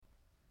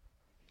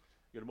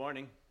Good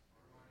morning.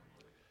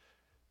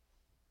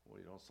 Well,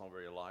 you don't sound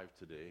very alive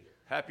today.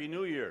 Happy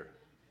New Year.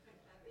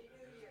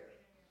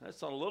 That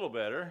sounds a little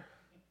better.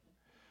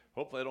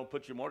 Hopefully I don't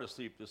put you more to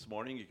sleep this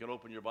morning. You can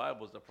open your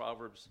Bibles to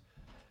Proverbs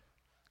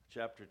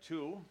chapter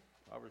 2.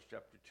 Proverbs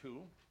chapter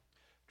 2.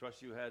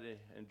 Trust you had an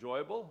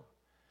enjoyable,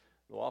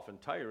 though often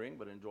tiring,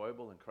 but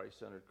enjoyable and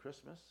Christ-centered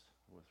Christmas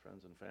with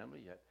friends and family.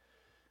 Yet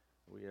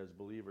we as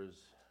believers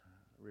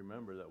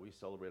remember that we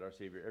celebrate our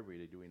Savior every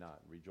day, do we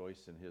not?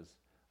 Rejoice in his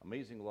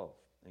amazing love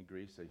and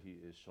grace that he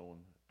is shown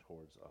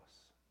towards us.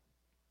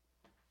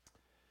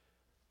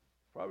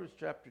 Proverbs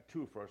chapter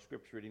 2 for our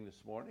scripture reading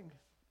this morning.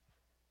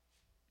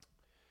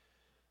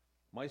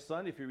 My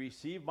son, if you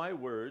receive my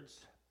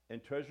words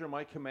and treasure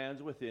my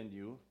commands within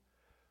you,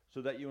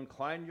 so that you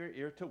incline your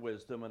ear to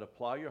wisdom and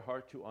apply your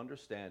heart to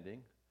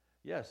understanding,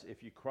 yes,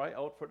 if you cry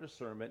out for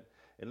discernment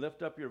and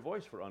lift up your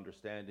voice for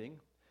understanding,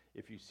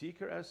 if you seek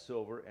her as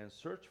silver and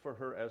search for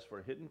her as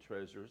for hidden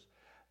treasures,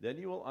 then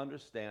you will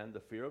understand the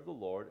fear of the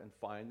Lord and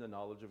find the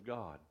knowledge of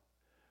God.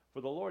 For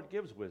the Lord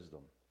gives wisdom.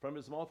 From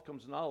his mouth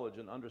comes knowledge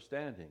and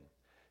understanding.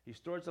 He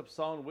stores up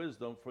sound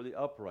wisdom for the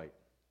upright.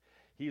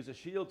 He is a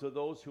shield to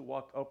those who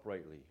walk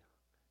uprightly.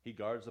 He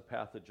guards the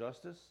path of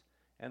justice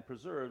and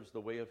preserves the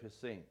way of his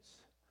saints.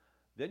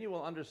 Then you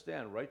will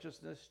understand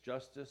righteousness,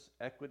 justice,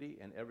 equity,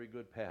 and every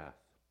good path.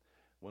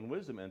 When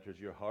wisdom enters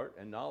your heart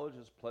and knowledge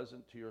is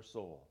pleasant to your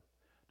soul,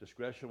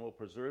 discretion will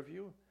preserve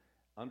you,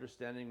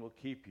 understanding will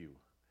keep you.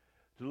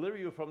 To deliver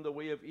you from the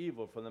way of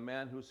evil, from the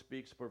man who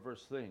speaks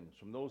perverse things,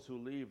 from those who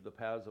leave the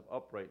paths of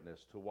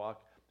uprightness to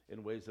walk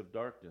in ways of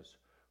darkness,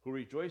 who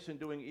rejoice in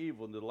doing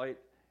evil and delight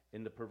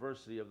in the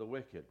perversity of the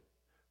wicked,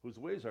 whose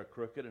ways are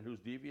crooked and whose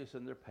devious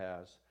in their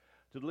paths,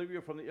 to deliver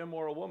you from the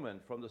immoral woman,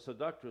 from the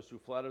seductress who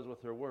flatters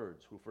with her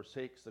words, who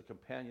forsakes the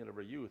companion of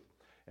her youth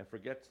and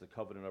forgets the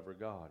covenant of her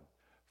God.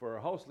 For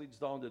her house leads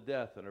down to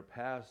death and her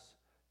paths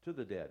to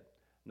the dead.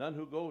 None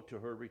who go to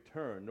her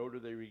return, nor do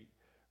they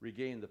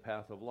regain the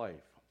path of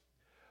life.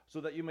 So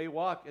that you may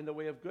walk in the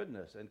way of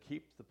goodness and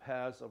keep the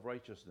paths of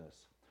righteousness.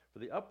 For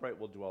the upright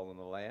will dwell in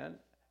the land,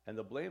 and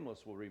the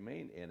blameless will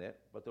remain in it,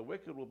 but the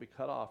wicked will be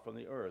cut off from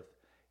the earth,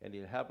 and the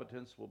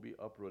inhabitants will be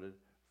uprooted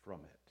from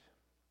it.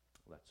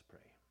 Let's pray.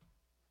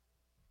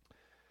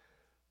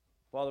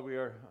 Father, we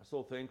are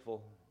so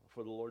thankful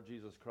for the Lord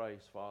Jesus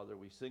Christ, Father.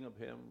 We sing of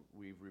him,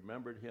 we've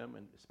remembered him,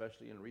 and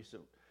especially in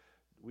recent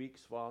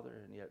weeks, Father,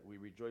 and yet we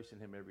rejoice in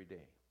him every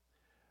day.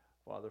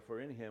 Father, for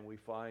in him we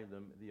find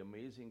the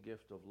amazing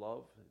gift of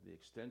love, the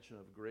extension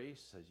of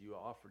grace as you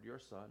offered your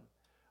Son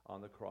on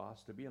the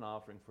cross to be an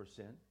offering for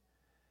sin.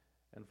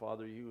 And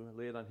Father, you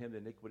laid on him the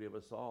iniquity of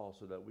us all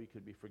so that we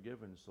could be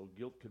forgiven, so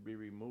guilt could be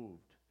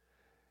removed,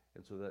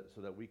 and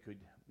so that we could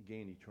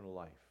gain eternal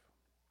life.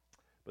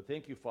 But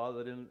thank you,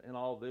 Father, that in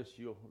all this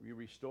you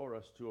restore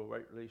us to a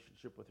right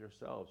relationship with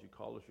yourselves. You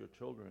call us your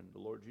children. The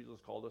Lord Jesus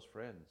called us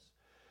friends.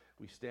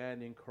 We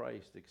stand in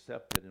Christ,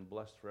 accepted and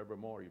blessed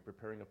forevermore. You're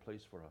preparing a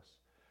place for us.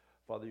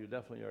 Father, you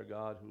definitely are a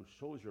God who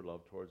shows your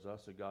love towards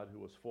us, a God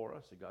who is for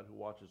us, a God who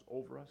watches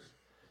over us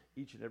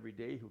each and every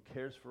day, who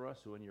cares for us,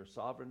 who in your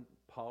sovereign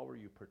power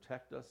you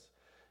protect us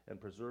and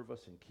preserve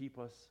us and keep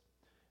us.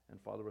 And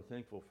Father, we're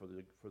thankful for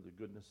the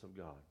goodness of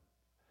God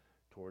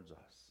towards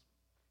us.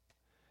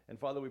 And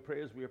Father, we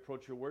pray as we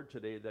approach your word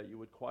today that you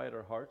would quiet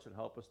our hearts and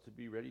help us to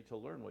be ready to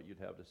learn what you'd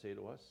have to say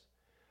to us.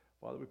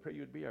 Father, we pray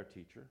you'd be our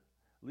teacher.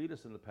 Lead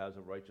us in the paths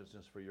of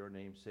righteousness for your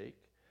name's sake.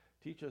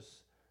 Teach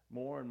us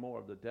more and more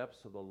of the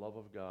depths of the love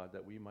of God,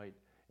 that we might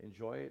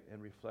enjoy it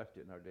and reflect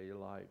it in our daily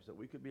lives, that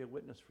we could be a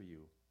witness for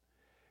you.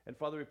 And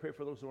Father, we pray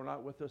for those who are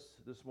not with us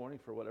this morning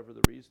for whatever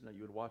the reason, that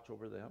you would watch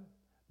over them.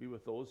 Be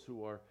with those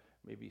who are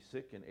maybe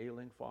sick and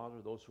ailing, Father,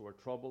 those who are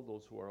troubled,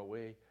 those who are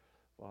away.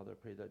 Father, I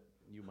pray that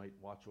you might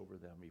watch over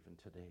them even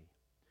today.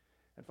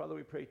 And Father,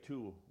 we pray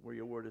too, where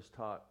your word is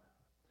taught,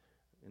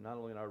 and not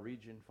only in our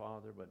region,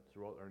 Father, but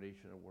throughout our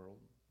nation and world,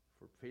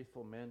 for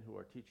faithful men who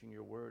are teaching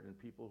your word and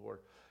people who are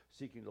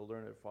seeking to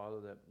learn it, Father,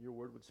 that your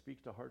word would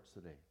speak to hearts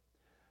today,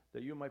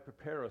 that you might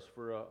prepare us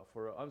for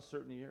an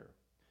uncertain year,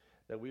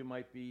 that we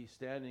might be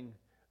standing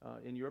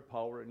in your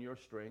power and your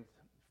strength,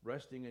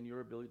 resting in your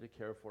ability to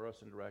care for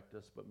us and direct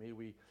us, but may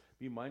we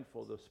be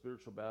mindful of the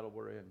spiritual battle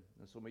we're in.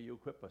 And so may you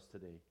equip us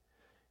today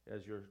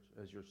as your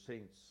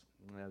saints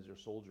and as your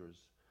soldiers,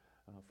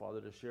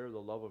 Father, to share the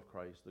love of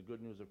Christ, the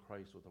good news of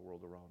Christ with the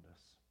world around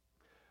us.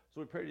 So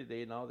we pray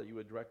today now that you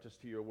would direct us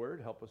to your word,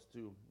 help us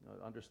to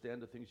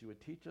understand the things you would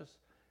teach us,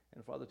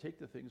 and Father, take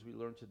the things we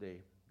learned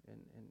today and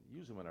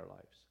use them in our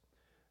lives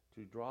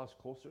to draw us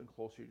closer and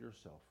closer to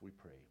yourself, we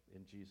pray.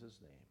 In Jesus'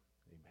 name,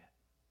 amen.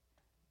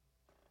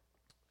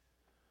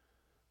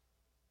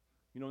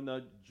 You know, in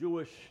the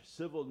Jewish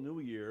civil new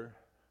year,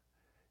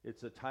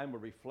 it's a time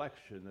of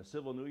reflection. The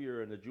civil new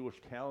year in the Jewish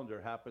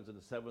calendar happens in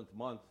the 7th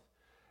month.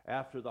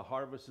 After the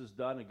harvest is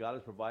done and God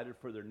has provided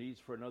for their needs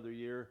for another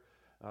year,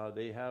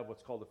 they have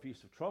what's called the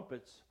Feast of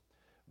Trumpets,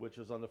 which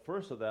is on the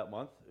 1st of that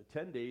month,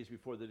 10 days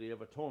before the Day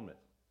of Atonement.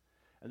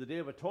 And the Day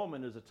of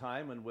Atonement is a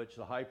time in which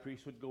the high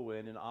priest would go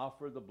in and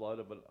offer the blood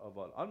of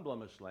an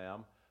unblemished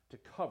lamb to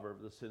cover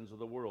the sins of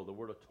the world. The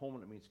word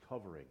atonement means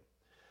covering.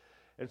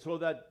 And so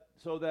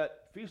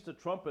that Feast of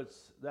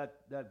Trumpets,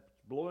 that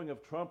blowing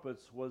of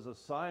trumpets was a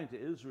sign to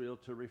Israel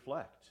to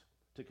reflect,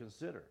 to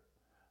consider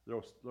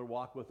their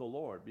walk with the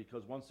Lord,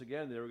 because once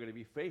again they were going to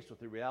be faced with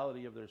the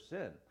reality of their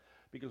sin.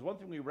 Because one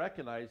thing we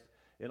recognized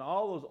in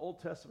all those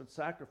Old Testament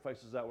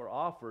sacrifices that were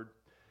offered,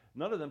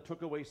 none of them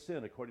took away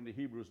sin, according to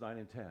Hebrews 9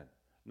 and 10.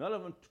 None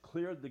of them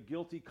cleared the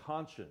guilty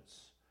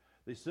conscience.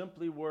 They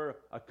simply were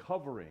a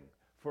covering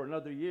for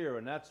another year,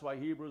 and that's why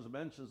Hebrews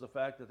mentions the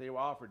fact that they were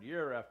offered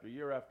year after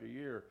year after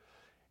year.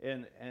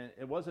 And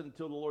it wasn't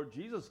until the Lord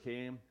Jesus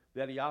came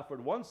that he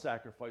offered one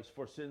sacrifice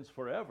for sins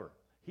forever.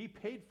 He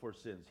paid for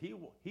sins.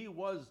 He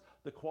was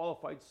the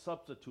qualified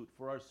substitute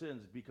for our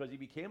sins because he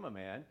became a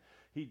man.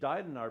 He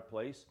died in our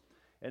place.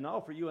 And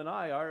now for you and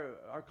I,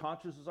 our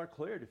consciences are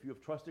cleared. If you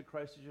have trusted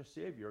Christ as your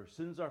Savior, our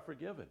sins are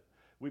forgiven.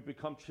 We've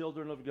become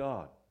children of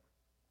God.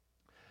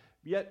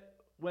 Yet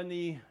when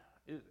the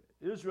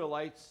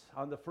Israelites,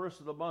 on the first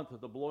of the month,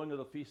 at the blowing of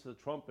the Feast of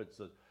the Trumpets,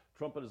 the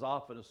trumpet is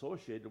often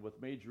associated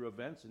with major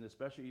events and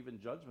especially even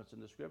judgments in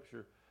the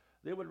Scripture,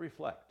 they would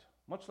reflect,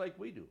 much like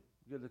we do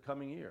in the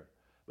coming year.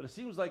 But it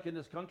seems like in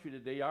this country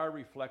today, our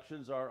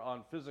reflections are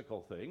on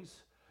physical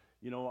things,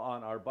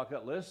 on our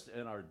bucket list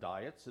and our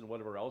diets and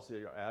whatever else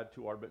they add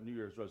to our New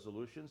Year's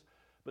resolutions.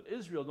 But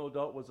Israel, no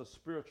doubt, was a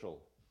spiritual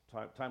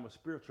time of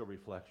spiritual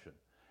reflection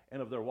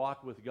and of their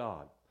walk with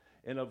God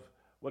and of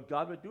what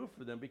God would do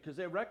for them, because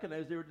they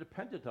recognized they were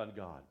dependent on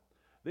God.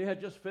 They had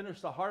just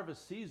finished the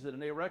harvest season,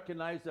 and they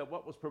recognized that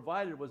what was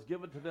provided was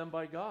given to them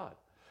by God,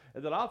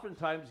 and that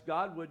oftentimes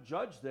God would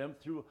judge them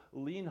through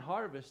lean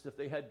harvest if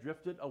they had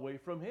drifted away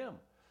from him.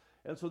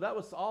 And so that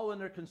was all in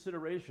their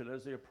consideration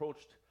as they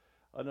approached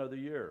another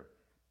year.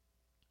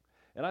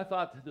 And I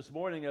thought this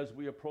morning, as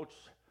we approach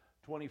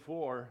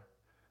 24,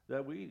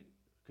 that we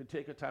could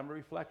take a time of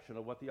reflection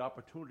of what the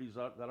opportunities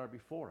are that are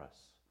before us.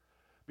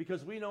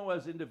 Because we know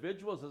as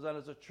individuals and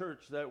as a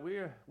church that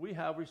we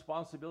have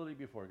responsibility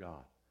before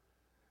God.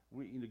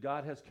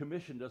 God has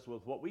commissioned us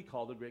with what we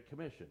call the Great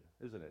Commission,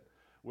 isn't it?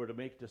 We're to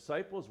make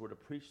disciples, we're to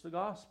preach the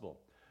gospel,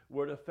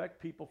 we're to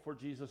affect people for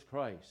Jesus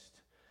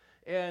Christ.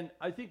 And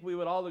I think we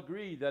would all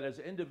agree that as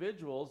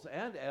individuals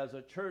and as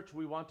a church,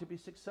 we want to be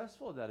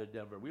successful in that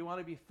endeavor. We want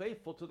to be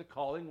faithful to the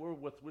calling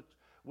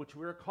which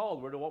we are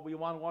called. We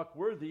want to walk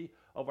worthy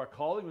of our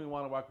calling. We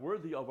want to walk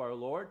worthy of our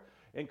Lord.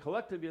 And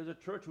collectively as a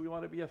church, we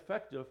want to be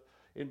effective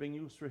in being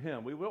used for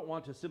him. We don't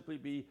want to simply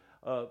be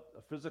a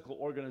physical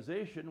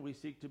organization. We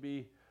seek to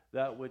be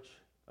that which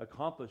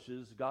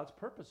accomplishes God's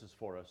purposes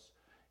for us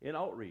in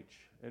outreach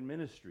and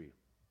ministry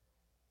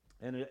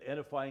and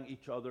edifying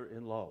each other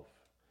in love.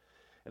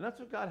 And that's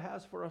what God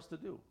has for us to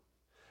do.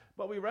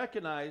 But we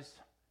recognize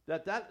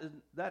that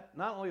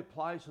not only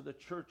applies to the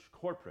church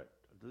corporate,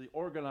 to the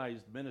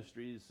organized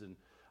ministries and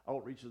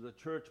outreach of the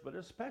church, but it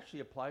especially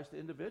applies to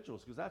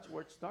individuals, because that's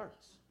where it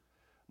starts.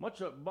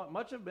 Much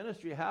of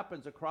ministry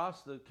happens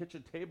across the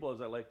kitchen table,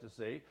 as I like to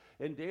say,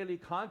 in daily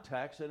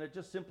contacts, and it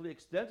just simply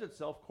extends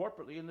itself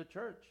corporately in the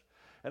church.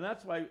 And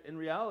that's why, in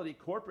reality,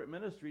 corporate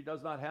ministry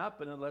does not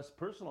happen unless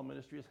personal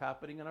ministry is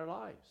happening in our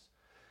lives.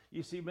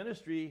 You see,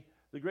 ministry,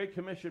 the Great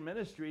Commission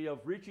ministry of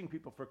reaching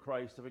people for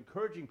Christ, of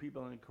encouraging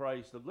people in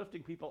Christ, of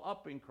lifting people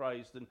up in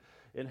Christ,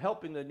 and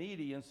helping the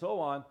needy and so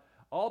on,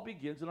 all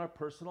begins in our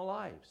personal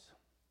lives.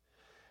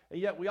 And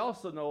yet we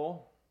also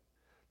know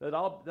that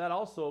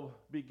also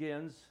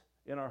begins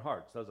in our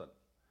hearts, doesn't it?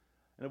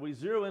 And if we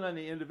zero in on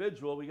the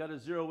individual, we got to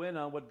zero in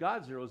on what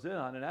God zeroes in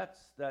on, and that's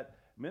that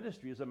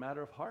ministry is a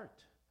matter of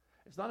heart.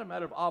 It's not a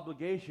matter of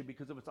obligation,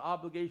 because if it's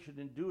obligation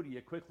and duty,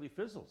 it quickly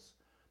fizzles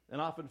and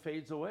often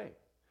fades away.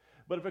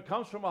 But if it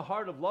comes from a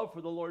heart of love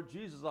for the Lord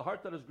Jesus, a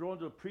heart that has grown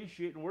to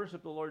appreciate and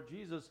worship the Lord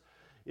Jesus,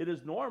 it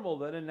is normal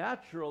then and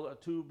natural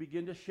to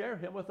begin to share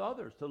him with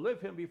others, to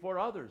live him before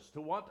others,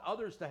 to want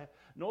others to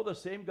know the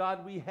same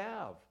God we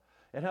have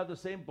and have the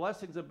same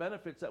blessings and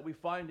benefits that we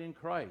find in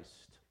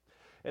Christ.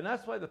 And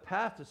that's why the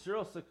path to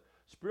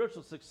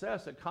spiritual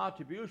success and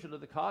contribution to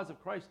the cause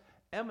of Christ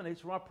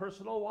emanates from our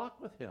personal walk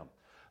with him.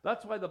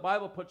 That's why the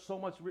Bible puts so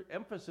much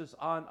emphasis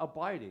on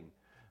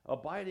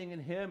abiding in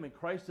him and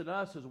Christ in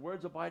us, his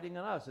words abiding in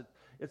us.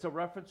 It's a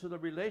reference to the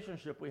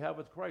relationship we have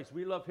with Christ.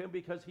 We love him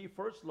because he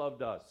first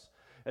loved us.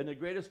 And the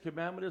greatest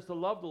commandment is to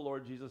love the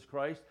Lord Jesus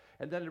Christ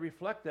and then to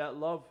reflect that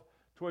love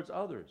towards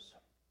others.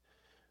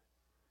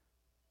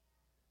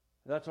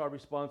 That's our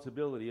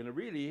responsibility. And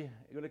really,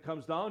 when it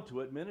comes down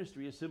to it,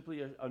 ministry is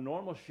simply a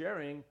normal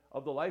sharing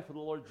of the life of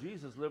the Lord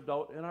Jesus lived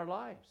out in our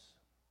lives.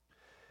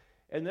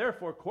 And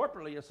therefore,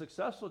 corporately, a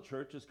successful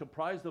church is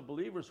comprised of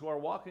believers who are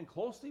walking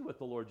closely with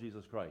the Lord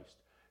Jesus Christ,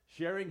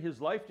 sharing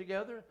his life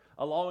together,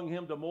 allowing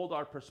him to mold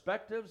our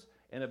perspectives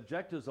and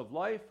objectives of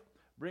life,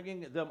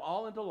 bringing them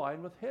all into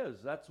line with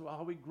his. That's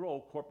how we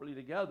grow corporately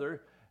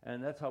together,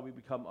 and that's how we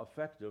become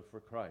effective for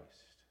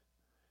Christ.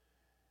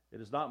 It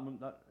is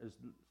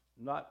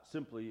not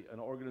simply an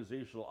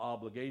organizational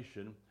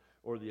obligation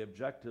or the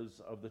objectives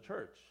of the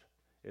church.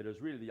 It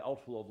is really the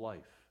outflow of life.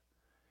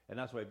 And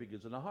that's why it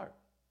begins in the heart,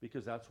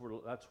 because that's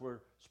where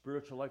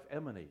spiritual life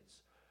emanates.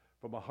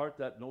 from a heart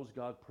that knows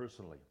God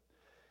personally.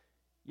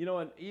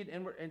 And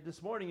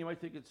this morning you might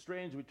think it's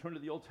strange we turn to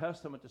the Old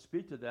Testament to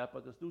speak to that,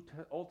 but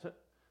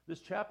this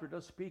chapter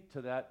does speak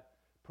to that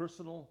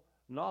personal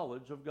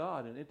knowledge of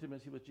God and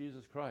intimacy with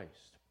Jesus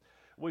Christ.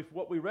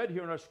 What we read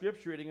here in our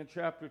scripture reading in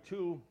chapter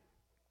 2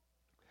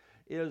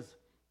 is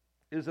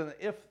an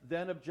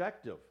if-then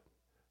objective.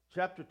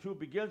 Chapter 2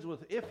 begins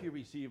with, if you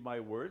receive my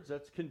words.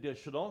 That's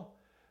conditional.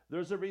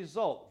 There's a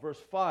result, verse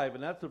 5,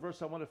 and that's the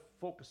verse I want to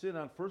focus in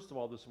on first of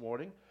all this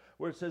morning,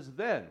 where it says,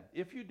 then,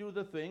 if you do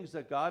the things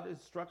that God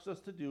instructs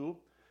us to do,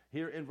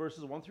 here in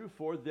verses 1 through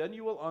 4, then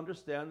you will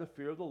understand the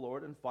fear of the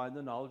Lord and find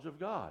the knowledge of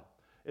God.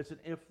 It's an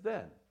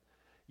if-then.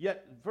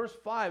 Yet, verse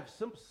 5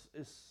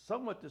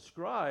 somewhat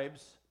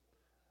describes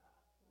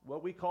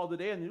what we call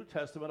today in the New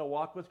Testament a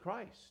walk with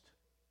Christ.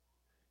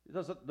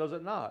 Does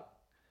it not?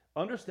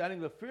 Understanding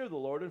the fear of the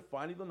Lord and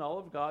finding the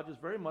knowledge of God is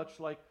very much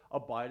like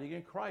abiding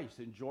in Christ,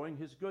 enjoying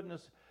his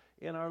goodness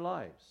in our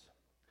lives.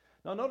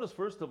 Now notice,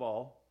 first of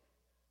all,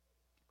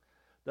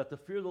 that the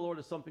fear of the Lord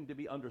is something to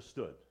be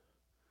understood.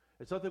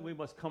 It's something we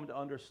must come to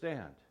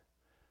understand.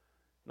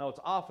 Now it's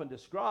often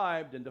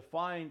described and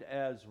defined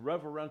as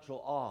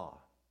reverential awe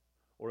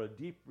or a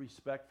deep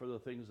respect for the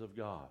things of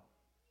God.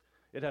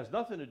 It has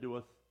nothing to do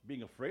with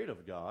being afraid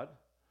of God,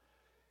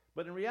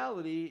 but in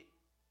reality,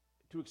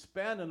 to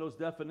expand on those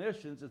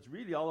definitions, it's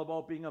really all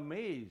about being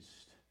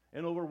amazed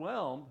and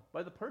overwhelmed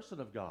by the person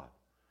of God,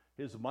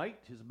 his might,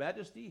 his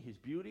majesty, his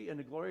beauty, and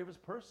the glory of his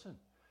person.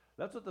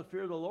 That's what the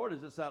fear of the Lord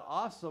is. It's that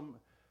awesome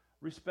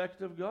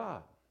respect of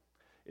God.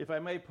 If I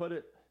may put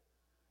it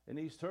in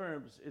these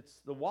terms, it's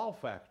the wow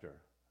factor,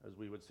 as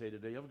we would say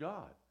today, of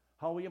God.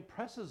 How he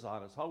impresses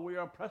on us, how we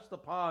are impressed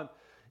upon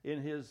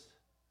in his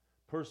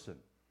person.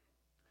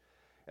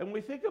 And when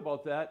we think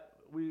about that,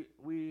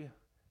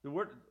 the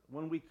word,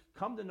 when we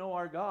come to know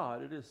our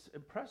God, it is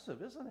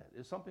impressive, isn't it?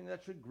 It's something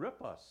that should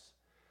grip us.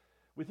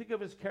 We think of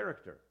his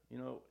character.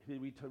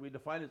 We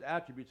define his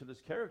attributes of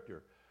his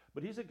character.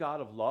 But he's a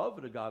God of love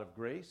and a God of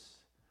grace,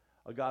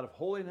 a God of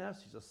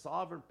holiness. He's a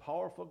sovereign,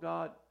 powerful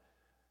God,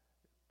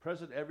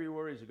 present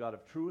everywhere. He's a God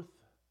of truth.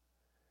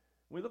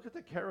 When we look at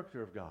the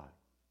character of God,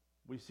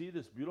 we see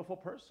this beautiful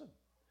person.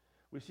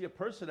 We see a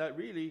person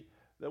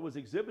that was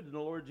exhibited in the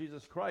Lord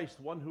Jesus Christ,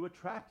 one who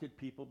attracted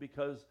people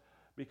because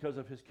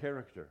of his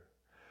character.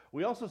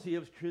 We also see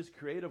his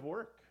creative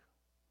work.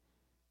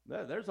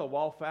 There's a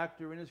wow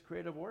factor in his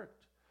creative work.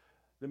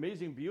 The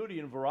amazing beauty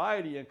and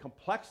variety and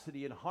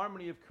complexity and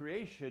harmony of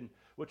creation,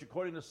 which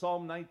according to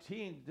Psalm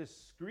 19,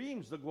 just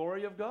screams the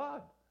glory of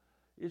God.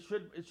 It's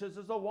just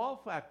there's a wow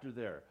factor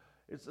there.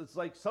 It's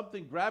like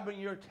something grabbing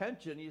your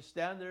attention. You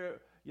stand there,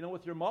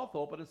 with your mouth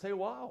open and say,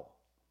 wow,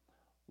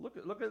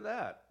 look at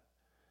that.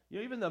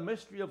 Even the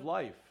mystery of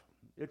life,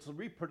 its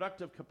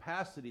reproductive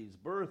capacities,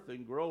 birth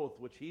and growth,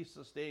 which he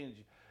sustains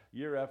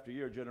year after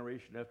year,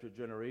 generation after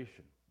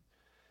generation.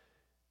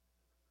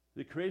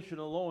 The creation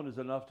alone is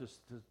enough to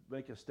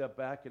make us step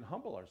back and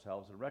humble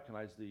ourselves and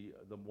recognize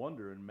the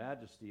wonder and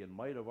majesty and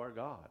might of our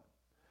God.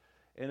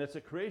 And it's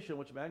a creation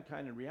which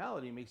mankind in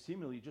reality may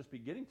seemingly just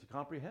beginning to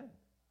comprehend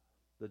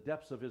the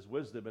depths of his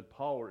wisdom and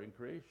power in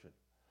creation.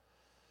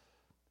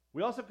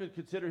 We also could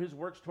consider his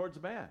works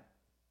towards man.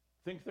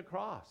 Think the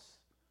cross.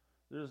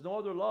 There's no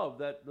other love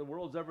that the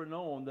world's ever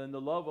known than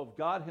the love of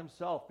God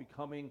himself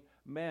becoming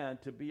man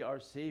to be our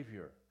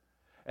Savior.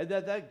 And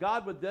that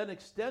God would then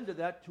extend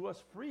that to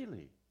us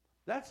freely.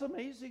 That's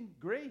amazing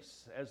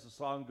grace, as the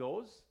song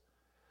goes.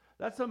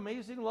 That's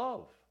amazing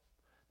love.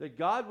 That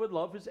God would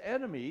love his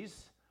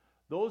enemies,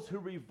 those who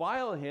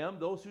revile him,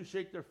 those who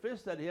shake their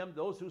fist at him,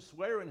 those who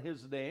swear in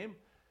his name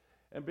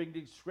and bring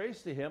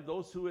disgrace to him,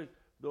 those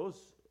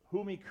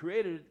whom he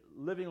created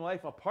living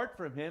life apart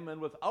from him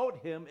and without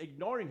him,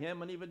 ignoring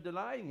him and even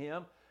denying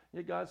him.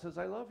 Yet God says,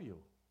 I love you.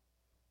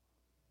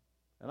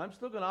 And I'm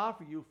still going to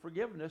offer you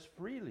forgiveness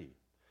freely.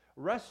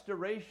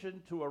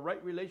 Restoration to a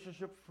right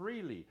relationship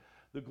freely.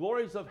 The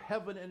glories of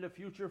heaven in the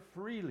future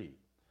freely.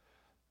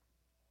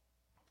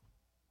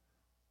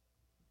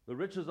 The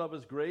riches of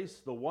his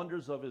grace, the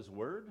wonders of his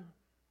word.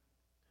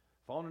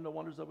 Found in the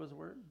wonders of his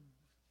word.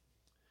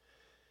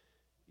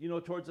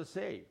 Towards the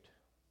saved.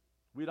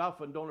 We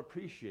often don't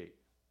appreciate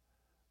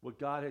what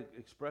God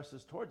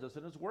expresses towards us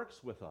and his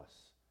works with us.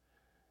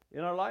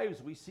 In our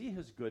lives, we see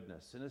his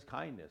goodness and his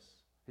kindness,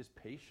 his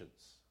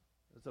patience.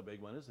 That's a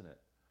big one, isn't it?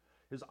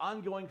 His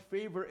ongoing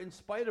favor in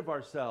spite of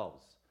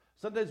ourselves.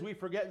 Sometimes we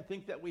forget and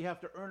think that we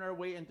have to earn our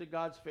way into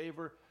God's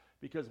favor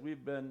because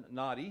we've been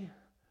naughty,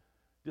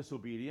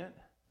 disobedient.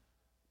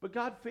 But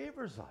God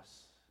favors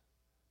us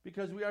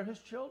because we are his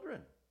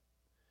children.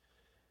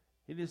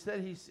 And instead,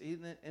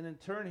 in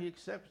turn, he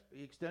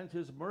extends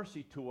his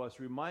mercy to us,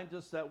 reminds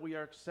us that we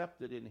are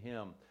accepted in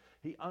him.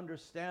 He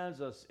understands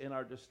us in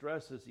our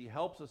distresses. He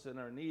helps us in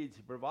our needs.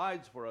 He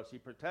provides for us. He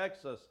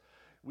protects us.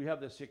 We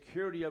have the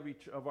security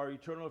of our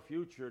eternal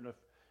future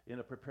in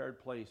a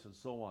prepared place, and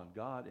so on.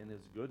 God, in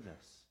his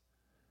goodness,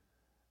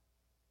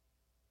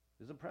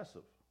 is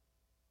impressive.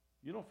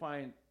 You don't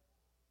find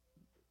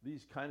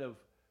these kind of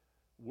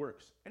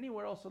works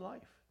anywhere else in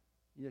life.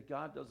 Yet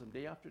God does them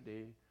day after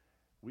day,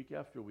 week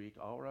after week,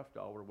 hour after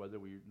hour, whether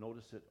we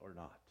notice it or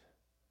not.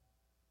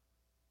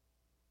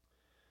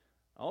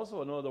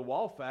 Also, another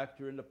wow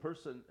factor in the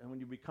person, and when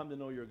you become to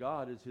know your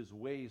God, is his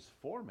ways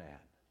for man,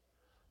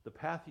 the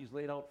path he's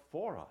laid out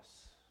for us.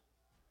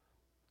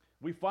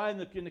 We find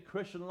that in the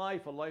Christian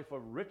life, a life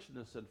of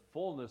richness and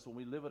fullness when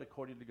we live it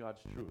according to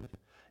God's truth.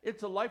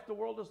 It's a life the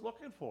world is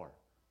looking for,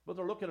 but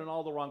they're looking in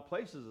all the wrong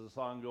places, as the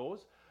song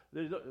goes.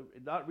 They're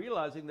not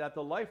realizing that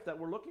the life that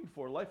we're looking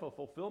for, life of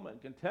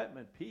fulfillment,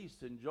 contentment, peace,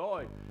 and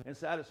joy, and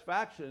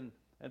satisfaction,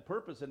 and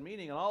purpose, and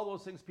meaning, and all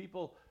those things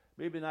people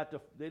maybe not,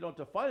 they don't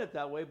define it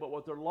that way, but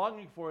what they're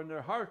longing for in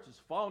their hearts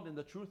is found in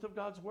the truth of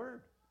God's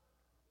Word.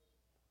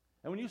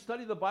 And when you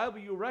study the Bible,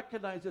 you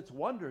recognize its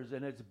wonders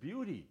and its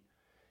beauty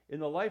in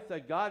the life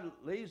that God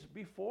lays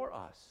before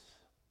us.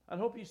 I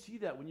hope you see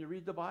that when you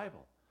read the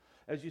Bible.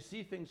 As you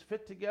see things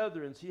fit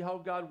together and see how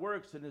God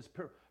works and his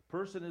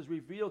person is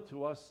revealed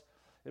to us,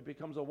 it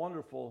becomes a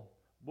wonderful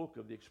book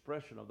of the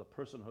expression of the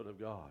personhood of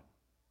God.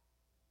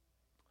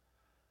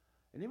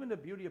 And even the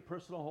beauty of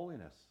personal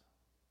holiness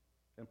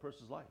in a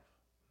person's life.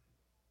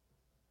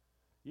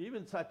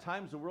 Even at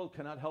times the world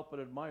cannot help but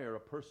admire a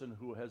person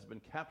who has been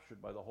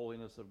captured by the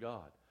holiness of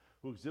God,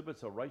 who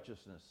exhibits a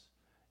righteousness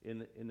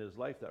in his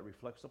life that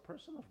reflects the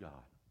person of God.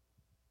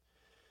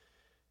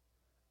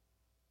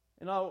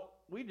 And now,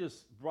 we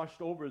just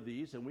brushed over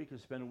these, and we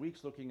could spend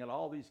weeks looking at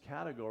all these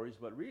categories,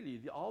 but really,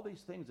 all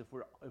these things, if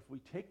we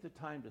take the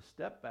time to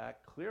step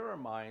back, clear our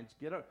minds,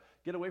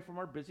 get away from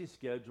our busy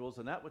schedules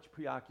and that which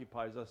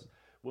preoccupies us,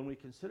 when we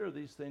consider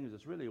these things,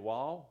 it's really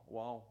wow,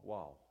 wow,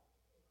 wow.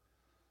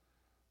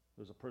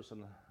 There's a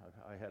person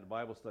I had a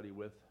Bible study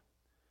with,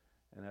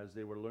 and as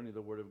they were learning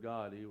the Word of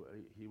God,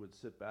 he would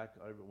sit back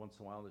every once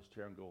in a while in his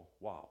chair and go,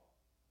 wow.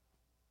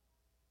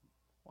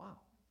 Wow.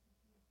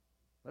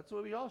 That's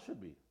what we all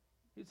should be.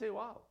 He'd say,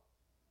 wow.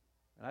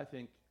 And I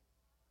think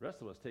the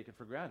rest of us take it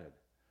for granted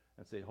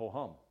and say, ho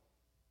hum.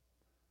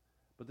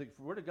 But the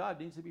Word of God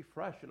needs to be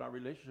fresh in our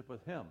relationship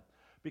with him,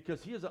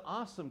 because he is an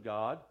awesome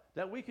God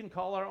that we can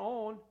call our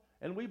own,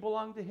 and we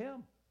belong to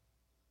him.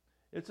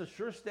 It's a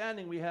sure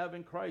standing we have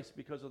in Christ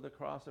because of the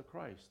cross of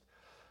Christ.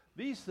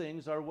 These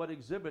things are what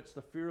exhibits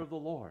the fear of the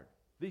Lord.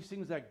 These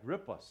things that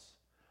grip us,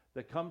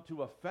 that come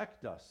to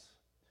affect us.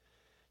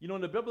 You know,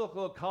 in the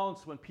biblical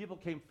accounts, when people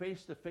came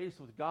face to face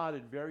with God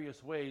in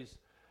various ways,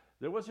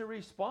 there was a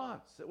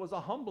response. It was a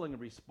humbling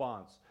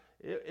response.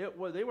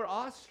 They were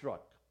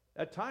awestruck.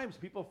 At times,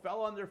 people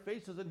fell on their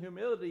faces in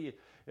humility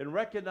and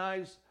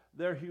recognized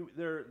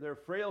their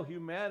frail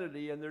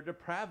humanity and their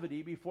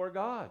depravity before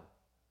God.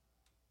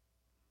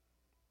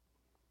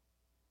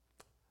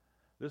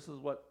 This is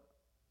what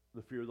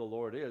the fear of the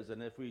Lord is.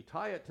 And if we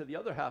tie it to the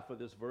other half of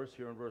this verse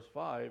here in verse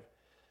 5,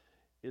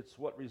 it's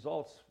what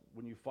results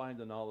when you find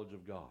the knowledge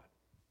of God.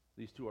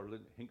 These two are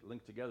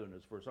linked together in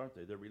this verse, aren't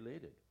they? They're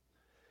related.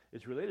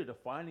 It's related to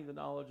finding the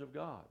knowledge of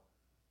God.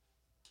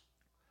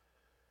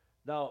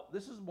 Now,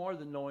 this is more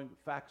than knowing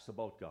facts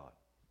about God,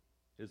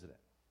 isn't it?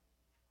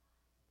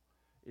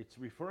 It's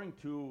referring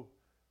to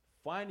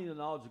finding the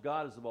knowledge of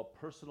God is about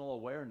personal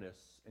awareness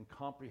and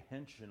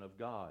comprehension of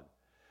God.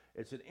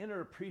 It's an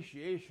inner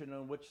appreciation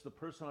in which the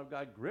person of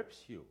God grips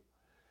you.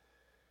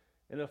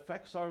 It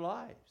affects our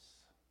lives.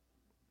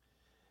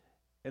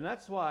 And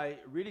that's why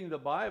reading the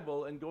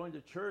Bible and going to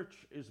church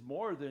is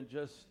more than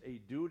just a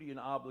duty and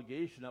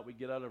obligation that we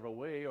get out of our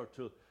way, or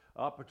to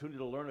opportunity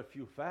to learn a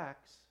few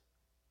facts.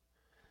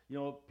 You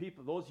know,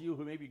 people, those of you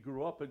who maybe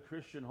grew up in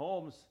Christian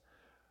homes,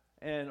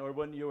 or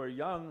when you were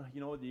young,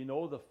 you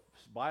know the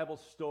Bible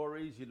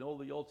stories, you know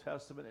the Old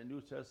Testament and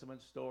New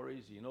Testament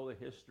stories, you know the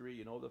history,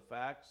 you know the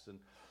facts, and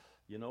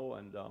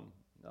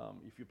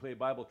if you play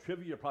Bible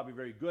trivia, you're probably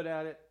very good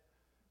at it.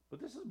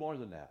 But this is more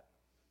than that.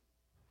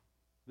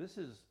 This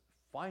is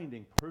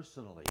finding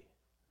personally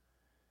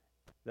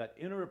that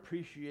inner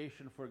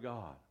appreciation for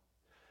God.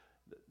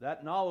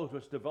 That knowledge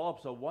which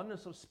develops a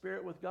oneness of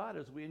spirit with God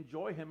as we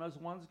enjoy him as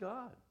one's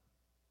God.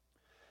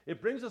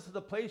 It brings us to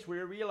the place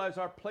where we realize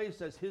our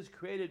place as his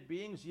created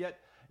beings, yet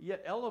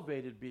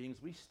elevated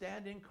beings. We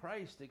stand in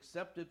Christ,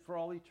 accepted for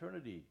all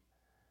eternity.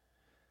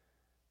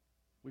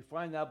 We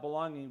find that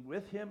belonging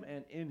with him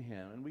and in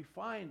him. And we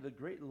find the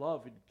great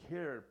love and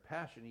care and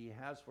passion he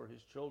has for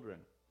his children.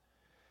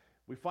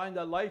 We find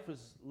that life is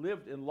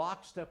lived in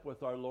lockstep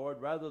with our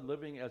Lord, rather than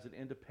living as an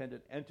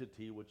independent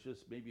entity which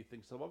just maybe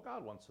thinks about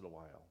God once in a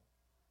while.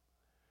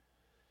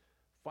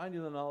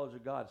 Finding the knowledge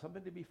of God,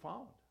 something to be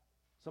found,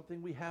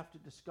 something we have to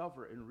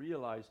discover and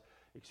realize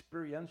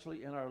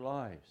experientially in our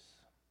lives.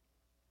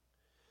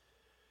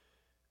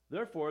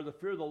 Therefore, the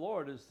fear of the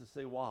Lord is to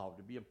say, wow,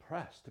 to be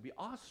impressed, to be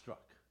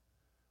awestruck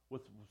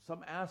with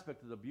some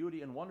aspect of the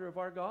beauty and wonder of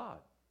our God.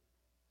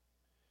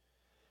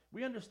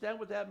 We understand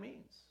what that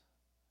means.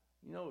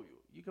 You know,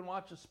 you can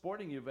watch a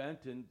sporting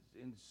event and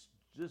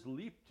just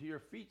leap to your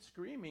feet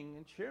screaming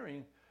and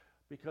cheering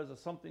because of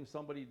something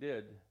somebody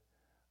did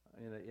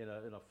in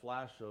a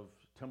flash of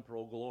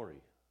temporal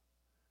glory.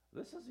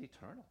 This is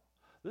eternal.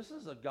 This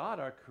is a God,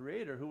 our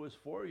Creator, who is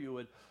for you.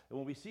 And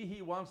when we see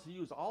he wants to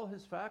use all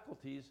his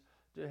faculties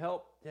to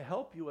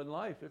help you in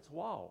life. It's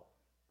wow.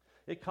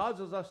 It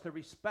causes us to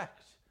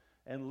respect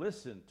and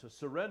listen, to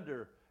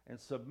surrender and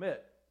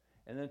submit,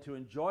 and then to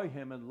enjoy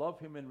him and love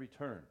him in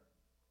return.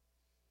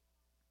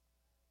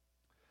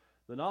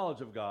 The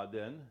knowledge of God,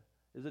 then,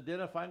 is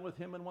identifying with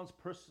him in one's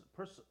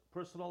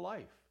personal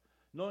life,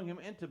 knowing him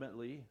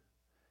intimately,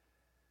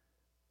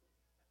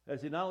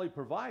 as he not only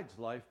provides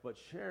life, but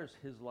shares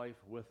his life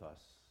with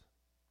us,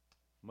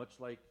 much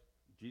like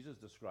Jesus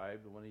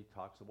described when he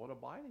talks about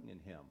abiding in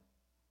him,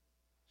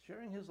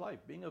 sharing his life,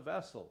 being a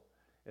vessel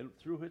and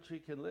through which he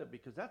can live,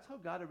 because that's how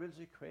God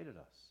originally created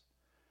us.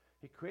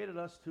 He created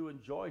us to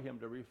enjoy him,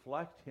 to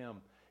reflect him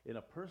in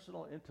a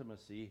personal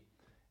intimacy,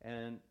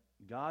 and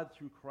God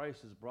through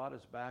Christ has brought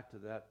us back to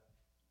that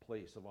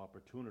place of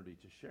opportunity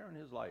to share in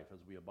his life as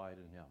we abide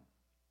in him.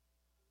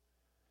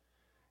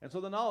 And so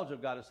the knowledge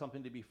of God is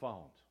something to be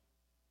found.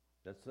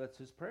 That's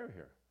his prayer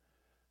here.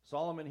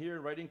 Solomon here,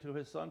 writing to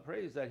his son,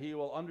 prays that he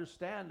will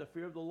understand the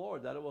fear of the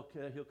Lord, that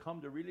he'll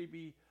come to really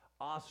be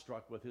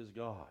awestruck with his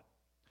God,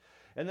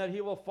 and that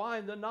he will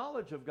find the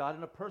knowledge of God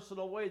in a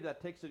personal way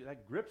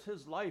that grips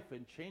his life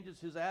and changes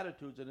his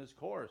attitudes and his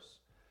course.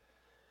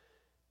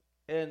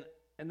 And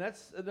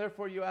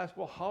therefore you ask,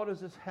 well, how does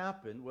this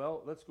happen?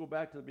 Well, let's go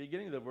back to the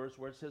beginning of the verse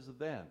where it says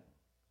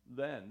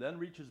then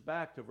reaches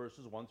back to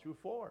verses 1 through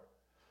 4.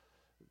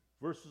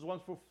 Verses 1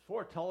 through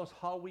 4 tell us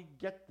how we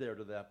get there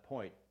to that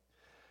point.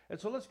 And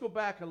so let's go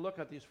back and look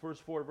at these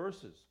first 4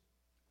 verses.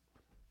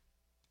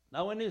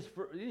 Now in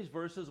these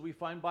verses we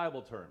find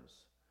Bible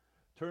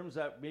terms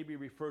that maybe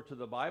refer to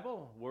the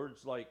Bible,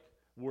 words like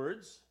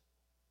words,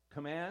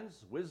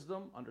 commands,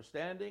 wisdom,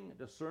 understanding,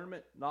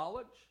 discernment,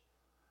 knowledge.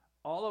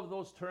 All of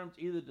those terms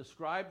either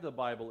describe the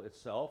Bible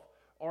itself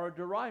or are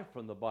derived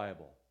from the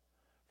Bible,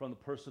 from the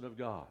person of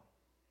God.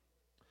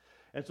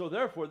 And so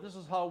therefore, this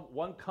is how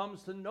one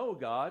comes to know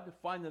God,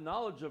 find the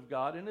knowledge of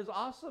God in his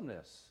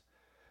awesomeness.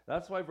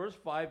 That's why verse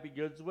 5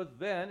 begins with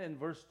then, and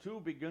verse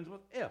 2 begins with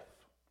if.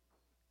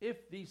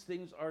 If these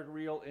things are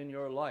real in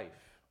your life.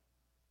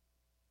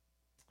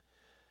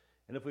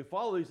 And if we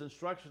follow these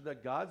instructions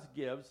that God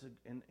gives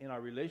in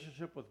our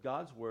relationship with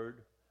God's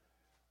word,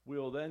 we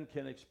will then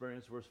can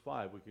experience verse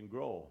 5. We can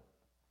grow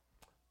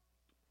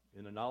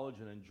in the knowledge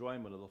and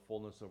enjoyment of the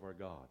fullness of our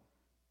God.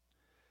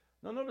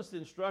 Now notice the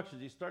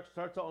instructions. He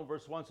starts out in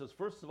verse 1, says,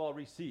 first of all,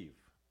 receive.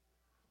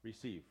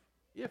 Receive.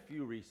 If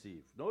you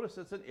receive. Notice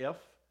it's an if,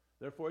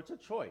 therefore it's a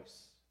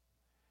choice.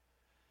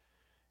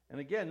 And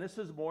again, this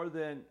is more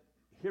than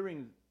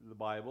hearing the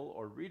Bible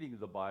or reading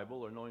the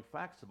Bible or knowing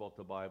facts about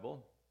the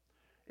Bible.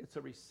 It's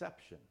a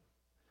reception.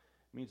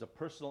 It means a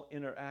personal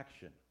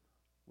interaction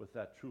with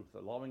that truth,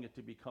 allowing it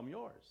to become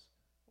yours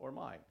or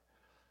mine.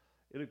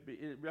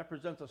 It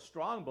represents a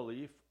strong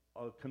belief,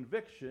 a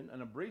conviction,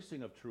 an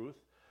embracing of truth,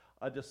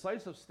 a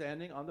decisive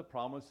standing on the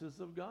promises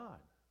of God.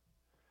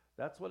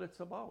 That's what it's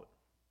about.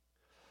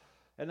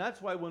 And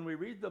that's why when we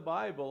read the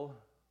Bible,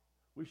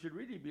 we should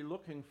really be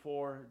looking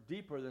for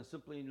deeper than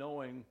simply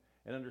knowing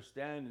and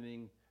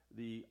understanding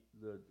the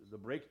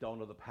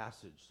breakdown of the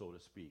passage, so to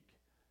speak.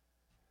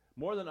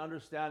 More than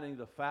understanding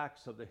the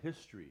facts of the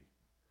history,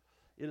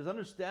 it is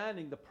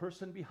understanding the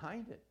person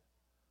behind it,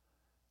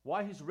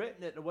 why he's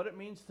written it, and what it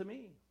means to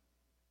me.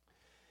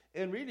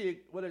 And really,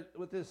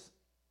 what this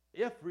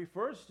if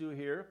refers to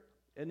here,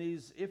 and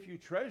these if you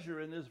treasure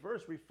in this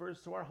verse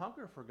refers to our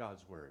hunger for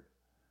God's word.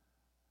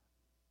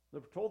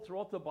 They're told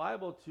throughout the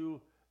Bible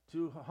to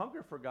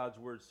hunger for God's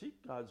word,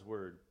 seek God's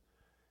word.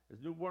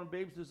 As newborn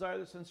babes desire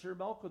the sincere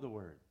milk of the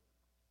word.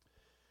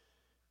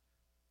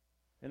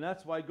 And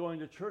that's why going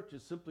to church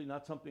is simply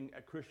not something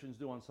Christians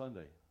do on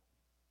Sunday.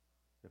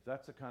 If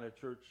that's the kind of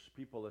church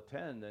people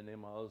attend, then they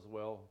might as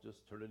well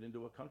just turn it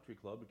into a country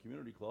club, a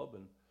community club,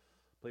 and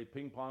play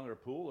ping pong or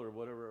pool or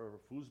whatever, or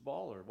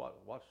foosball, or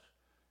watch.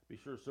 Be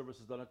sure service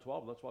is done at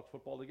 12. Let's watch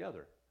football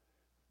together.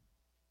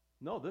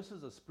 No, this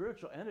is a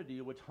spiritual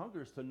entity which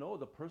hungers to know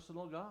the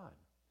personal God.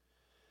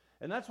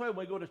 And that's why when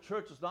we go to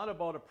church, it's not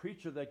about a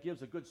preacher that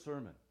gives a good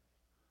sermon.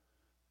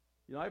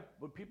 You know,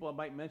 when people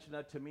might mention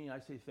that to me, I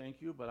say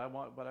thank you, but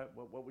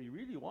what we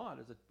really want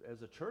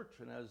as a church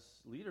and as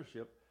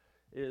leadership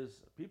is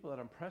people that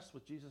are impressed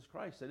with Jesus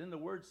Christ, that in the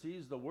Word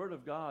sees the Word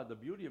of God, the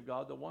beauty of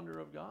God, the wonder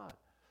of God,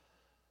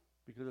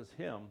 because it's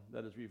Him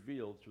that is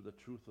revealed through the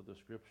truth of the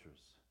Scriptures.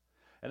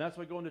 And that's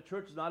why going to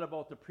church is not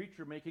about the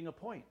preacher making a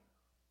point.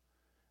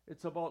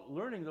 It's about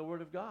learning the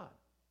Word of God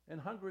and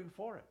hungering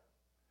for it.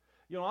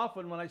 You know,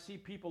 often when I see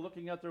people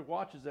looking at their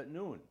watches at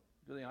noon,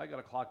 because I got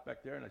a clock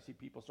back there, and I see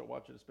people start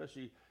watching,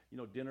 especially, you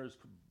know, dinner's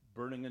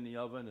burning in the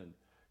oven, and,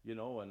 you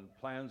know, and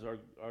plans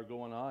are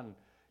going on. And,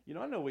 you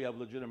know, I know we have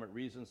legitimate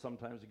reasons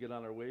sometimes to get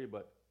on our way,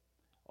 but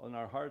in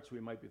our hearts we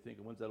might be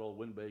thinking, when's that old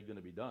windbag going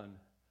to be done?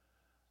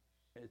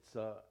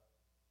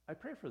 I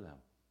pray for them,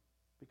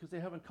 because they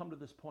haven't come to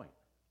this point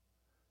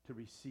to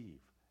receive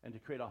and to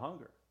create a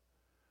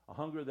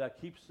hunger that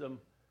keeps them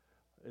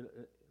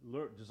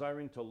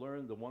desiring to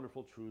learn the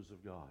wonderful truths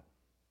of God.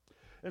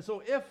 And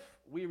so if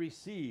we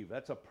receive,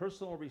 that's a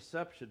personal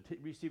reception,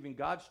 receiving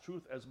God's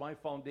truth as my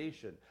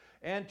foundation,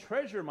 and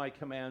treasure my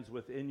commands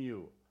within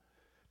you.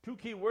 Two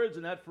key words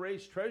in that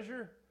phrase,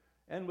 treasure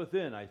and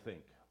within, I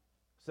think,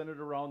 centered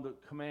around the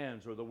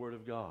commands or the Word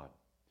of God.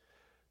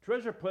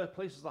 Treasure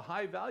places a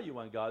high value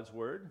on God's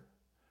Word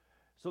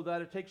so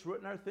that it takes root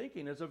in our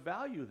thinking. There's a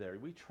value there.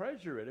 We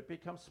treasure it. It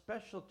becomes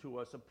special to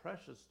us and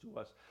precious to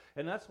us.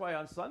 And that's why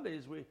on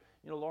Sundays,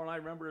 Laura and I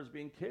remember as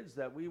being kids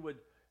that we would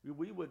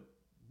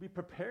be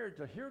prepared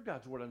to hear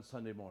God's Word on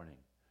Sunday morning.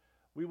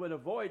 We would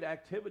avoid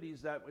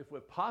activities that,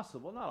 if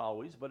possible, not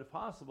always, but if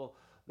possible,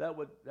 that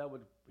would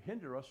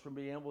hinder us from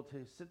being able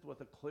to sit with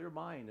a clear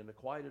mind and a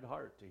quieted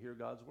heart to hear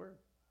God's Word.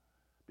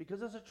 Because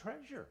there's a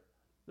treasure.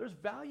 There's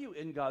value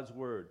in God's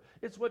Word.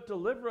 It's what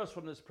delivers us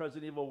from this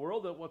present evil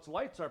world, that what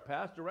lights our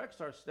path, directs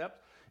our steps,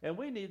 and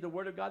we need the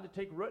Word of God to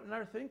take root in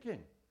our thinking.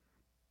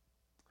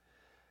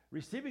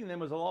 Receiving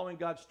them is allowing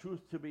God's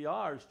truth to be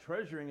ours.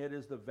 Treasuring it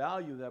is the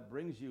value that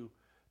brings you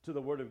to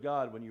the Word of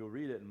God when you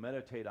read it and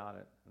meditate on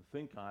it and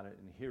think on it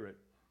and hear it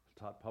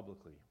taught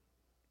publicly.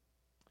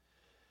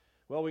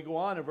 Well, we go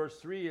on in verse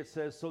 3. It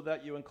says, so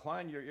that you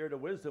incline your ear to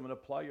wisdom and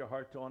apply your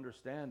heart to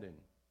understanding.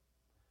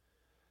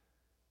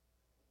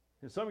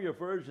 In some of your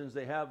versions,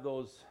 they have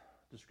those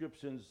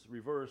descriptions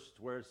reversed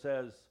where it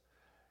says,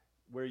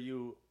 where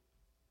you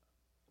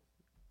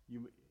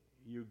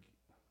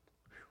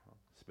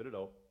spit it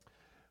out,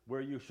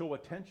 where you show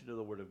attention to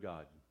the Word of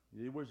God.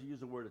 The words use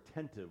the word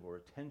attentive or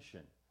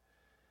attention,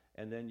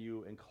 and then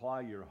you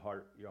incline your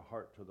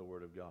heart to the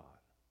Word of God.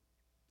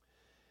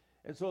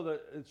 And so the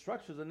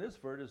instructions in this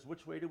verse is,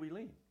 which way do we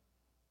lean?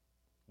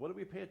 What do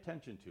we pay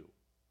attention to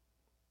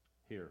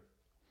here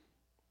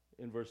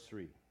in verse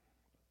 2?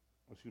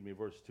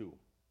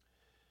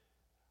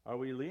 Are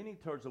we leaning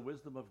towards the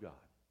wisdom of God?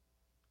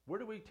 Where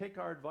do we take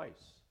our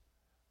advice?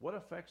 What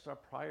affects our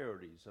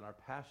priorities and our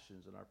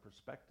passions and our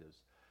perspectives?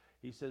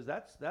 He says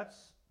that's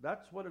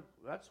what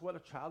a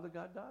child of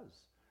God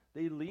does.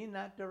 They lean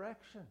that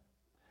direction.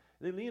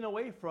 They lean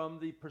away from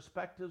the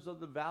perspectives of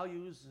the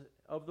values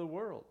of the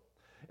world.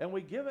 And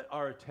we give it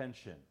our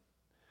attention.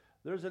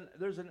 There's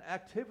an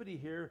activity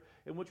here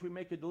in which we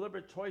make a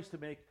deliberate choice to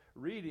make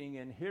reading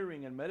and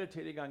hearing and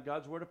meditating on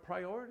God's Word a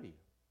priority.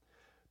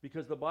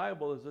 Because the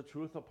Bible is the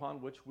truth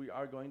upon which we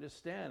are going to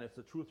stand. It's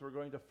the truth we're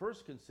going to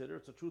first consider.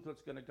 It's the truth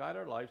that's going to guide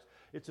our lives.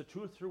 It's a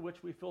truth through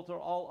which we filter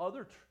all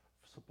other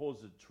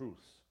supposed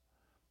truths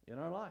in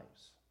our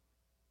lives.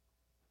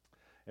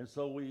 And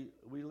so we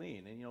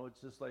lean. And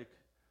it's just like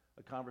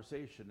a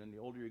conversation. And the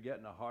older you get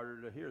and the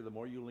harder to hear, the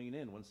more you lean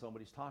in when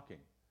somebody's talking.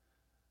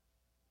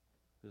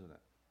 Isn't it?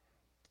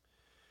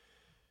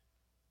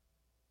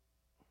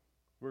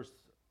 Verse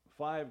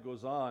 3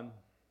 goes on.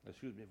 It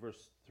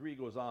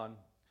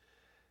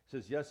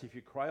says, yes, if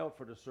you cry out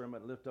for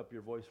discernment, lift up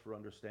your voice for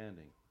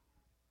understanding.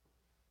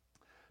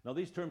 Now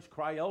these terms,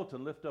 cry out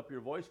and lift up your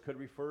voice, could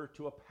refer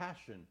to a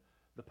passion,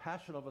 the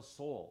passion of a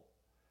soul,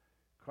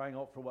 crying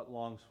out for what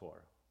longs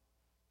for.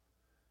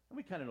 And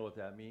we kind of know what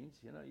that means.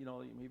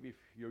 Maybe if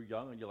you're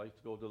young and you like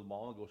to go to the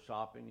mall and go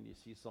shopping and you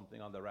see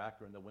something on the rack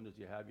or in the windows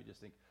you have, you just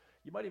think,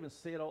 you might even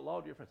say it out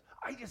loud to your friends,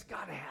 I just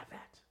got to have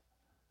that.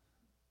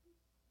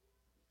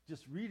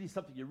 Just really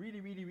something you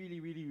really, really, really,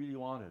 really, really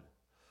wanted.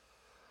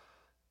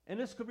 And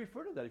this could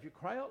refer to that. If you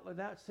cry out in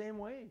that same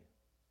way,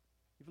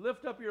 if you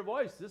lift up your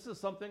voice, this is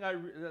something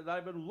that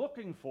I've been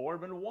looking for,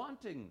 been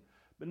wanting,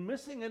 been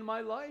missing in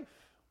my life.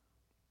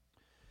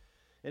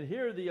 And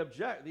here the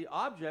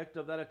object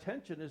of that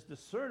attention is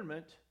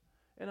discernment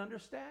and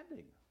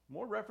understanding.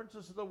 More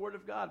references to the Word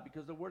of God,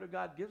 because the Word of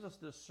God gives us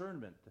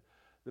discernment,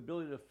 the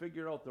ability to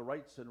figure out the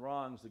rights and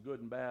wrongs, the good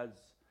and bads,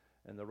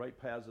 and the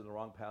right paths and the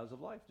wrong paths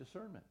of life.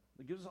 Discernment.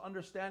 It gives us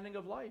understanding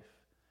of life.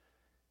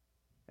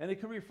 And it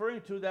can be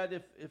referring to that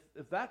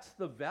if that's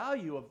the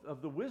value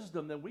of the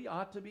wisdom, then we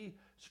ought to be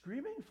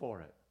screaming for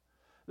it.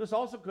 This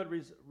also could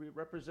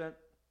represent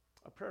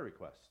a prayer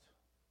request.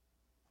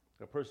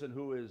 A person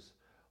who is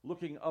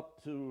looking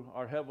up to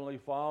our Heavenly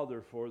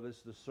Father for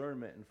this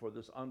discernment and for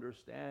this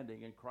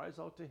understanding and cries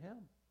out to Him.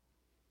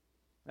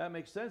 That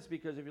makes sense,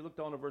 because if you look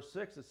down to verse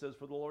 6, it says,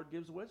 for the Lord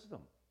gives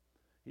wisdom.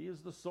 He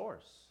is the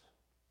source.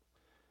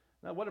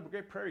 Now, what a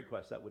great prayer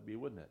request that would be,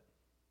 wouldn't it?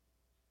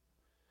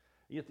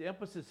 Yet the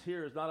emphasis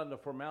here is not on the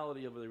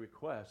formality of the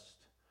request,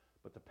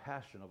 but the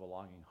passion of a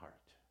longing heart.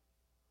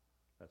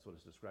 That's what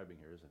it's describing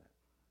here, isn't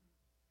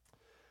it?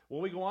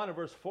 When we go on to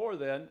verse 4,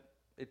 then,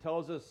 it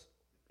tells us,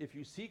 if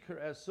you seek her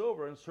as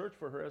silver and search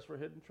for her as for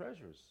hidden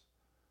treasures.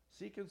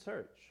 Seek and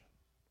search.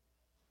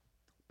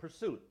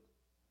 Pursuit.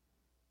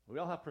 We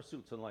all have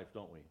pursuits in life,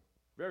 don't we?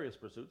 Various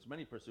pursuits,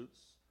 many pursuits,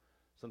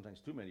 sometimes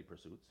too many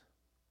pursuits.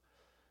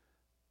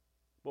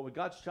 But what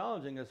God's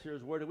challenging us here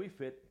is, where do we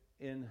fit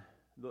in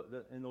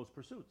those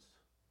pursuits?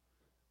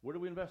 Where do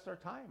we invest our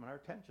time and our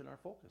attention, our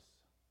focus?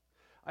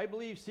 I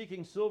believe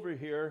seeking silver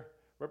here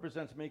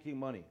represents making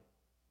money,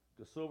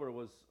 because silver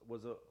was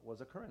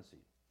a currency.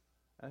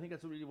 And I think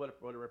that's really what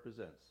it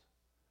represents.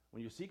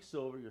 When you seek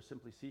silver, you're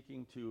simply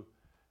seeking to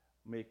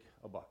make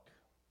a buck,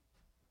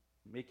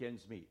 make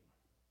ends meet.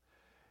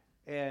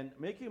 And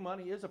making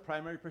money is a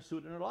primary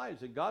pursuit in our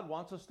lives, and God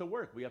wants us to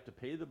work. We have to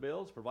pay the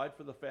bills, provide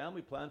for the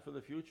family, plan for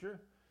the future,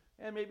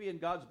 And maybe in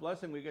God's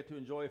blessing, we get to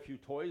enjoy a few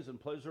toys and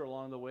pleasure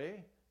along the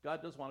way.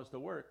 God does want us to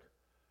work.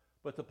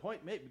 But the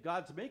point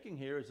God's making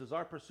here is, does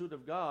our pursuit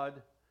of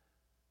God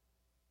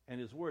and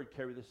his word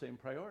carry the same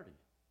priority?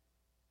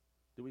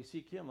 Do we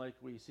seek him like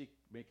we seek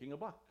making a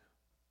buck?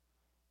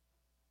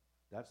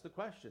 That's the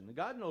question. And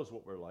God knows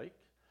what we're like.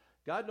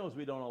 God knows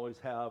we don't always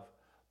have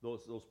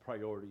those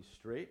priorities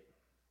straight.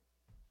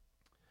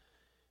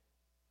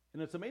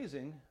 And it's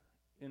amazing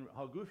in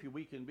how goofy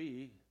we can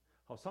be,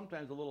 how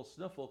sometimes a little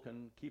sniffle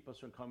can keep us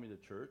from coming to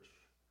church,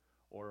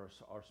 or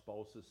our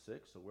spouse is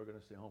sick, so we're going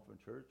to stay home from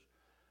church.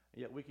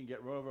 And yet we can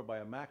get run over by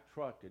a Mack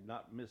truck and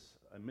not miss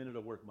a minute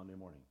of work Monday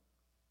morning.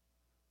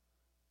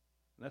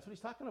 And that's what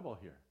he's talking about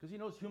here, because he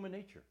knows human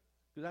nature,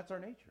 because that's our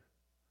nature.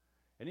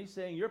 And he's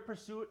saying your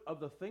pursuit of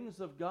the things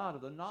of God,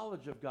 of the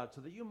knowledge of God,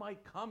 so that you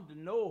might come to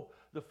know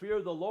the fear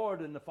of the Lord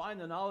and to find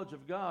the knowledge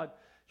of God,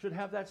 should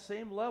have that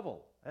same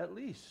level, at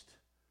least,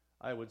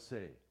 I would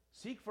say.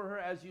 Seek for her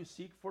as you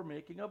seek for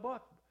making a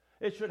buck.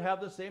 It should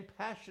have the same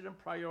passion and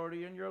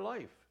priority in your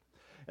life.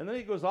 And then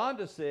he goes on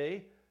to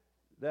say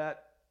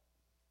that,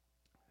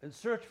 and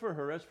search for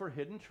her as for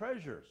hidden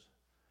treasures.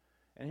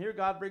 And here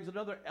God brings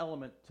another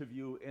element to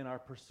view in our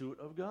pursuit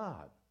of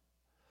God.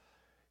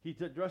 He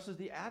addresses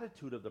the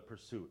attitude of the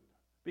pursuit.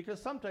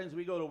 Because sometimes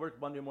we go to work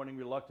Monday morning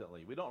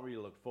reluctantly. We don't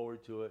really look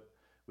forward to it.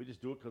 We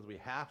just do it because we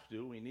have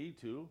to, we need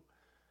to.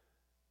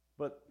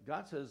 But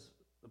God says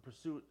the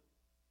pursuit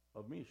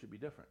of me should be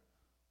different.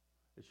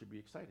 It should be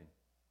exciting.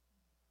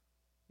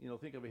 You know,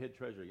 think of a hidden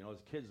treasure. You know,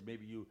 as kids,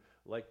 maybe you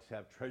like to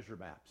have treasure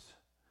maps.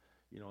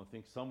 You know,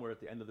 think somewhere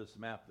at the end of this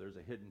map there's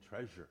a hidden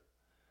treasure.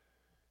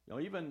 You know,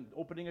 even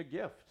opening a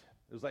gift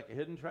is like a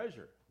hidden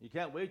treasure. You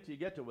can't wait till you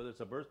get to it, whether it's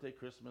a birthday,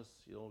 Christmas,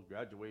 you know,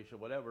 graduation,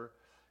 whatever.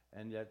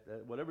 And yet,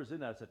 whatever's in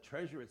that, it's a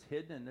treasure, it's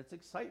hidden, and it's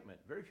excitement.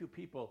 Very few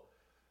people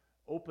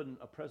open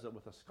a present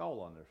with a scowl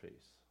on their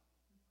face.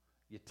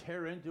 You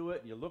tear into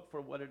it, and you look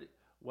for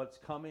what's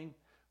coming,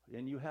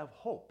 and you have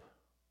hope,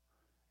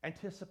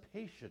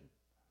 anticipation,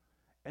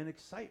 and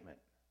excitement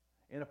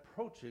in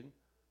approaching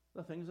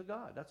the things of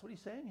God. That's what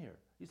he's saying here.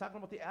 He's talking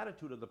about the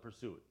attitude of the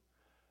pursuit.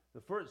 The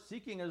first,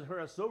 seeking her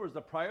as silver is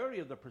the priority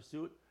of the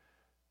pursuit.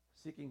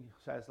 Seeking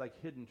as like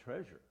hidden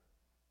treasure,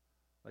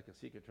 like a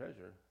secret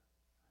treasure,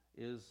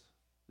 is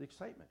the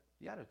excitement,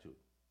 the attitude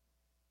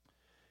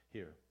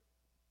here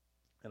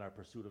in our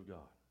pursuit of God.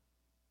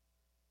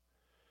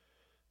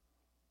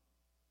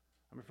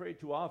 I'm afraid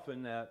too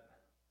often that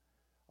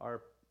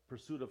our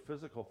pursuit of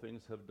physical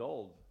things have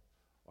dulled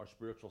our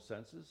spiritual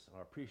senses,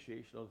 our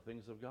appreciation of the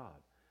things of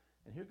God.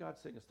 And here God's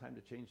saying it's time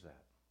to change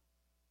that.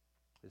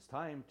 It's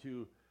time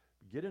to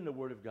get in the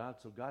Word of God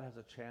so God has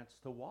a chance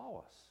to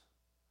wow us.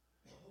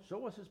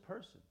 Show us his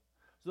person,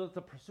 so that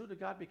the pursuit of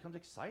God becomes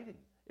exciting.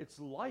 It's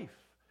life,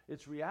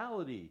 it's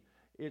reality,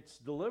 it's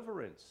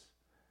deliverance,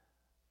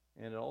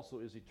 and it also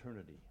is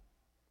eternity.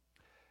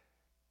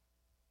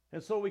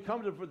 And so we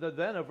come to the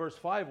then of verse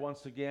 5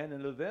 once again,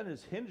 and the then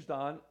is hinged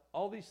on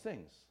all these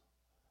things.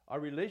 Our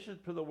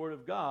relationship to the Word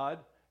of God,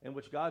 in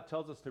which God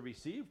tells us to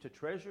receive, to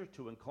treasure,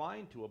 to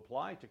incline, to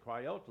apply, to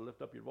cry out, to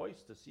lift up your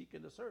voice, to seek,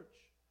 and to search.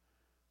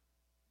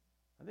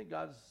 I think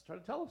God's trying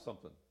to tell us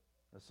something,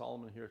 as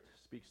Solomon here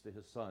speaks to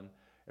his son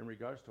in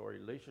regards to our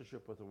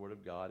relationship with the Word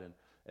of God. And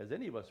as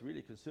any of us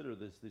really consider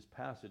this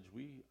passage,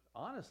 we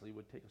honestly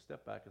would take a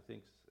step back and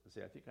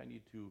say, I think I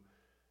need to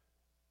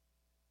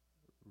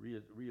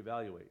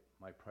reevaluate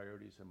my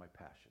priorities and my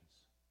passions.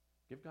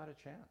 Give God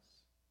a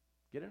chance.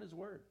 Get in his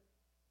Word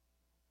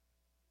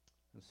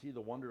and see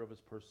the wonder of his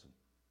person.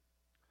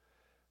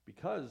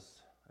 Because,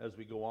 as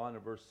we go on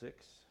in verse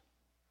 6,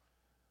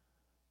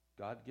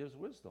 God gives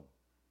wisdom.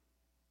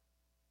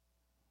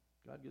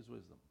 God gives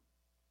wisdom.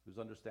 There's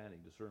understanding,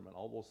 discernment,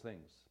 all those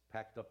things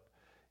packed up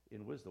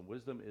in wisdom.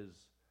 Wisdom is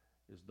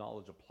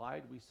knowledge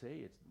applied, we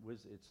say.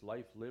 It's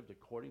life lived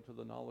according to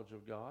the knowledge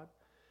of God.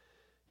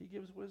 He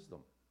gives wisdom.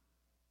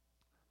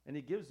 And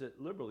he gives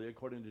it liberally,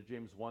 according to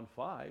James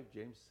 1:5.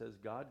 James says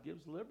God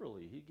gives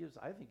liberally.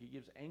 I think he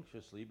gives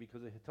anxiously,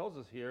 because it tells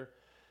us here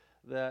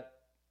that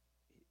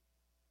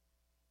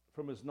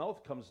from his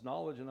mouth comes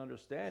knowledge and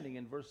understanding.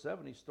 In verse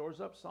 7, he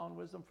stores up sound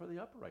wisdom for the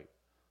upright.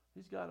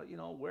 He's got,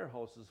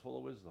 warehouses full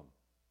of wisdom.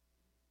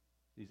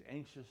 He's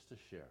anxious to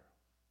share.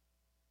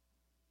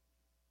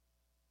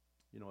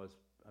 As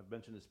I've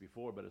mentioned this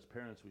before, but as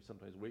parents, we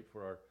sometimes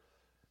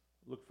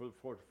look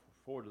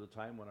forward to the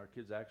time when our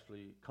kids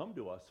actually come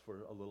to us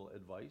for a little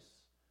advice.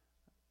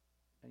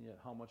 And yet,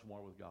 how much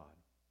more with God?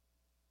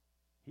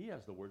 He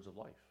has the words of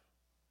life.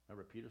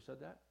 Remember Peter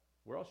said that?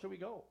 Where else should we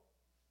go?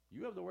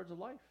 You have the words of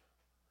life.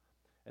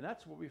 And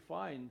that's what we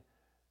find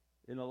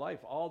in a life,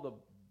 all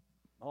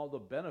the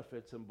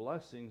benefits and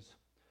blessings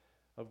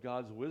of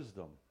God's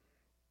wisdom.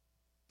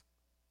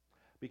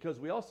 Because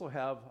we also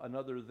have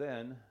another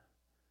then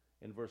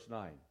in verse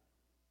 9.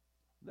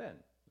 Then,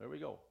 there we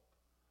go.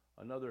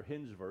 Another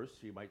hinge verse,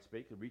 you might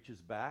speak. It reaches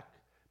back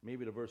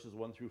maybe to verses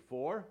 1 through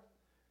 4.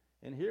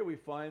 And here we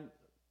find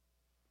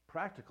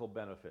practical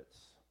benefits.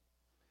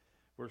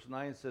 Verse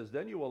 9 says,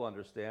 then you will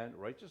understand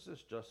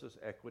righteousness, justice,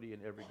 equity,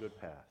 and every good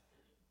path.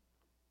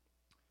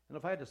 And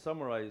if I had to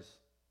summarize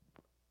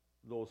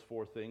those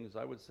four things,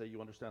 I would say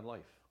you understand life.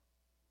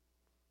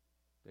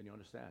 Then you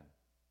understand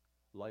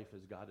life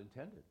as God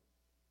intended.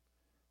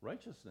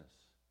 Righteousness,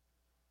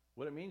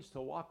 what it means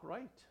to walk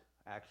right,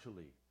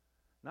 actually.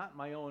 Not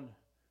my own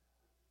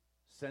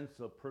sense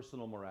of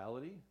personal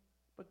morality,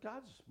 but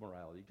God's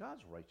morality,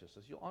 God's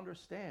righteousness. You'll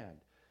understand.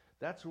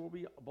 That's where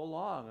we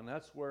belong, and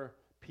that's where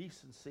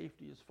peace and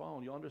safety is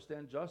found. You'll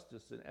understand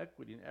justice and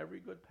equity and every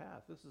good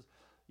path.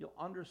 You'll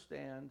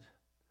understand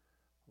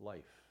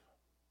life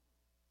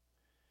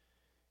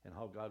and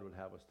how God would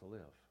have us to live.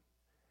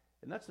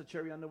 And that's the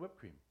cherry on the whipped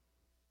cream.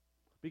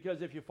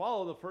 Because if you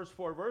follow the first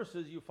four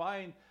verses, you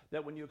find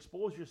that when you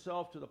expose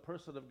yourself to the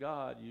person of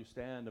God, you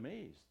stand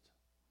amazed.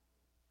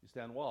 You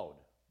stand wowed.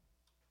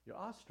 You're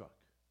awestruck.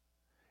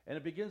 And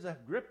it begins to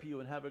grip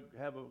you and have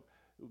a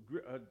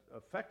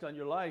effect on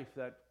your life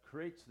that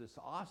creates this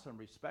awesome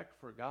respect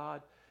for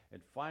God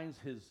and finds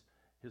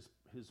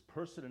his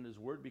person and his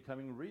word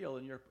becoming real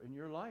in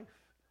your life.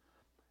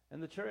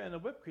 And the cherry on the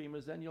whipped cream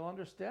is then you'll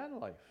understand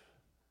life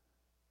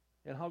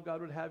and how God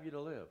would have you to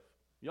live.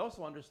 You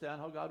also understand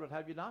how God would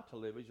have you not to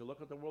live as you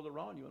look at the world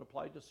around you and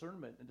apply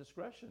discernment and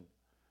discretion.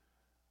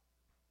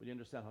 But you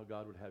understand how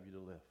God would have you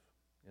to live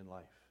in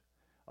life.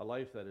 A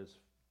life that is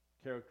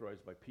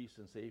characterized by peace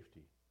and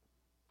safety,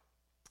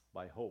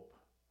 by hope,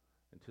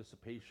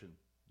 anticipation,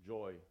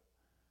 joy,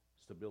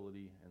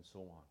 stability, and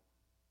so on.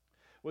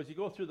 Well, as you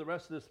go through the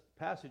rest of this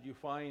passage, you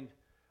find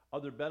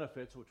other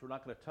benefits, which we're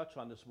not going to touch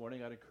on this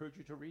morning. I'd encourage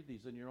you to read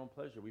these in your own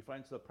pleasure. We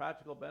find some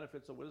practical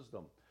benefits of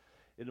wisdom.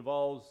 It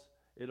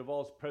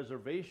involves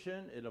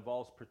preservation, it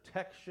involves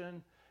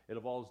protection, it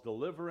involves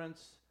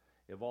deliverance,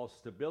 it involves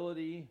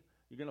stability.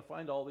 You're going to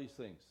find all these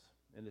things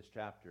in this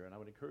chapter, and I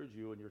would encourage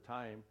you in your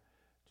time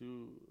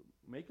to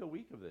make a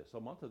week of this, a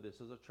month of this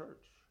as a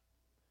church.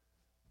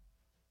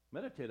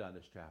 Meditate on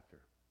this chapter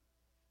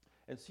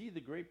and see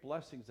the great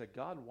blessings that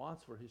God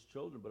wants for his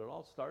children, but it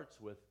all starts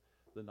with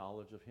the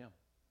knowledge of him,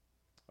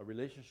 a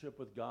relationship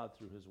with God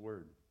through his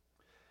word.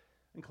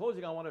 In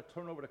closing, I want to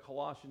turn over to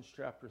Colossians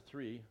chapter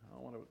 3. I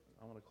want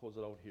to close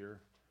it out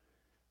here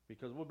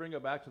because we'll bring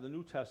it back to the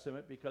New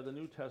Testament, because the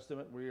New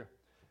Testament we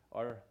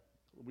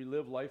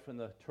live life in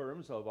the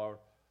terms of our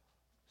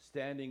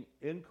standing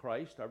in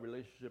Christ, our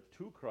relationship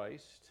to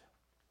Christ.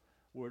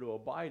 We're to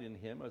abide in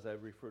him, as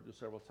I've referred to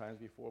several times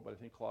before, but I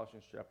think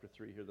Colossians chapter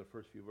 3 here, the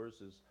first few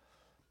verses,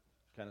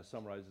 kind of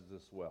summarizes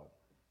this well.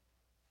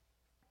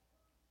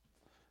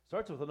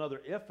 Starts with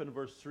another if in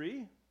verse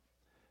 3,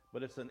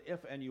 but it's an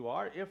if and you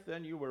are. If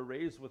then you were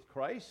raised with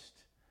Christ,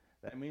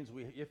 that means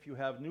if you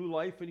have new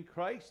life in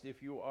Christ,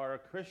 if you are a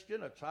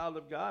Christian, a child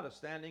of God, a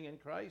standing in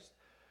Christ,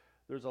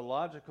 there's a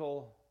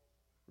logical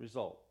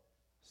result.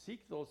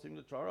 Seek those things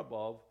which are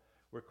above,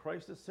 where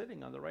Christ is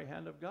sitting on the right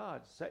hand of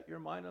God. Set your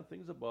mind on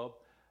things above,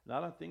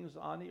 not on things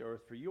on the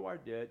earth, for you are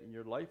dead, and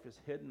your life is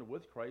hidden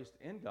with Christ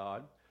in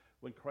God.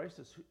 When Christ,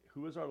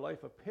 who is our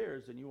life,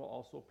 appears, then you will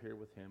also appear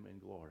with him in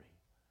glory.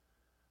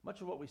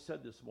 Much of what we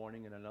said this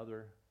morning in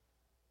another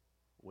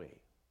way.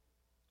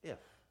 If.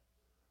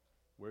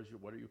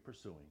 What are you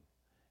pursuing?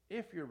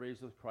 If you're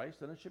raised with Christ,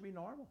 then it should be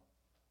normal.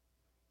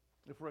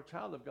 If we're a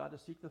child of God, to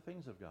seek the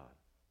things of God.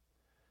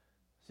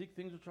 Seek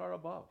things which are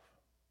above.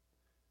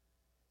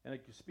 And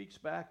it speaks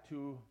back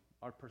to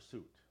our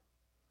pursuit.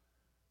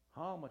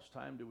 How much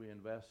time do we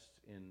invest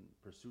in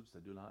pursuits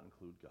that do not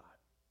include God?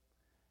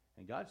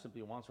 And God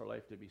simply wants our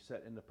life to be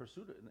set in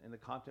the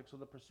context of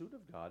the pursuit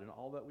of God in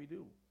all that we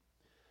do.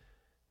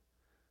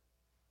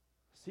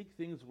 Seek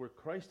things where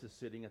Christ is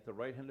sitting at the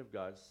right hand of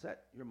God.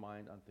 Set your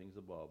mind on things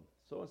above.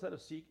 So instead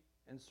of seek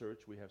and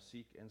search, we have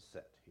seek and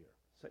set here.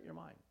 Set your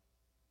mind.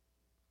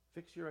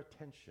 Fix your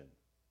attention.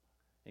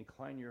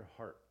 Incline your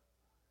heart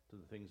to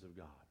the things of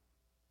God.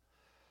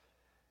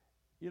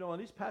 You know, and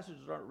these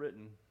passages aren't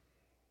written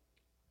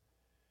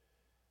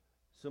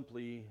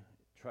simply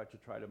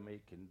try to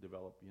make and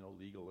develop,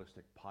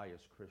 legalistic,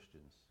 pious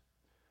Christians.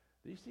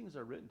 These things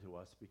are written to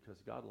us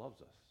because God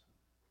loves us.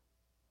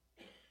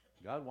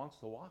 God wants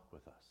to walk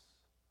with us.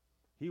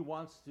 He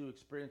wants to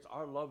experience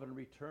our love in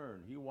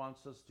return. He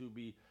wants us to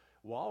be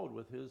wowed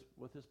with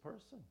his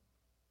person.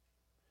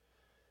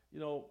 You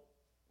know,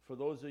 for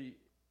those of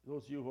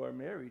you who are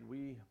married,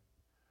 we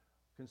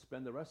can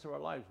spend the rest of our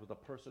lives with a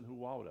person who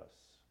wowed us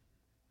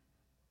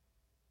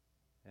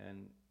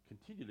and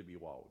continue to be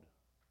wowed.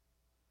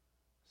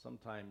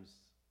 Sometimes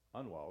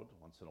unwowed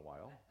once in a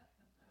while,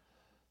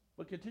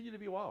 but continue to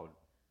be wowed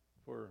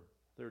for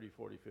 30,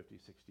 40, 50,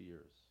 60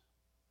 years.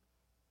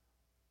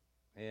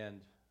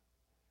 And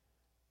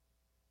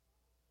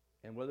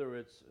whether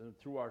it's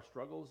through our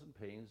struggles and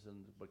pains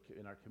but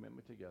in our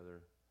commitment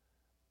together,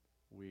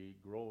 we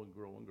grow and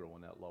grow and grow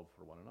in that love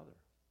for one another.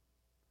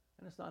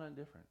 And it's not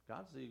indifferent.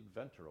 God's the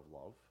inventor of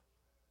love,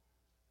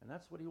 and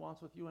that's what he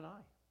wants with you and I.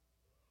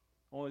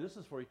 Only this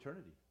is for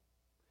eternity.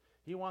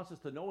 He wants us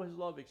to know his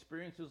love,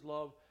 experience his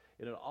love,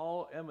 and it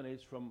all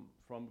emanates from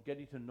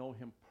getting to know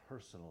him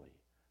personally.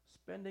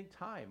 Spending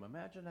time,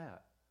 imagine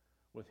that,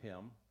 with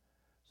him,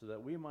 so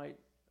that we might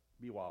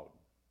be wowed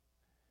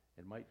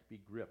and might be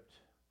gripped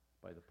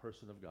by the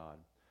person of God,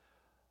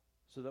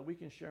 so that we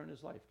can share in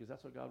his life, because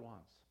that's what God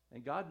wants.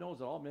 And God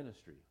knows all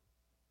ministry.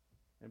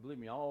 And believe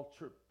me, all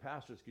church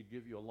pastors could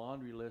give you a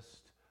laundry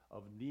list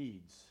of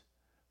needs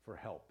for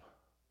help.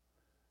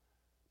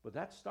 But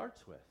that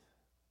starts with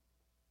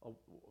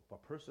a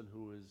person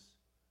who is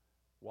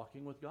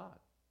walking with God,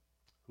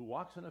 who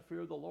walks in the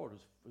fear of the Lord,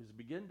 who's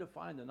beginning to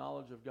find the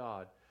knowledge of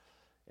God.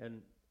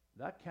 And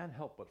that can't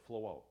help but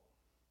flow out.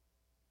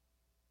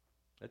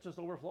 It just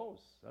overflows.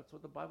 That's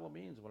what the Bible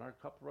means when our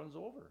cup runs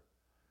over.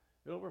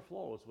 It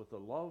overflows with the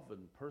love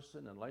and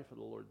person and life of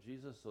the Lord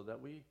Jesus, so that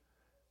we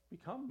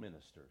become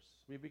ministers.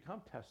 We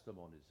become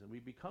testimonies, and we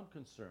become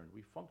concerned.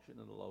 We function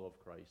in the love of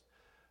Christ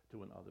to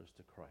win others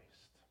to Christ.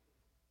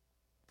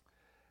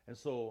 And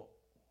so,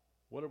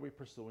 what are we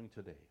pursuing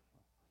today?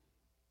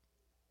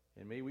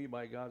 And may we,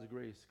 by God's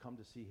grace, come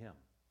to see him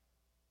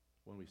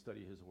when we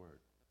study his word,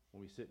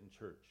 when we sit in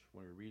church,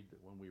 when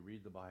we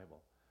read the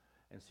Bible,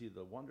 and see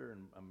the wonder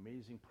and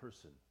amazing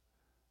person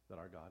that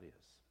our God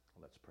is.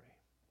 Let's pray.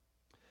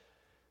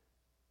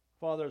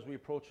 Father, as we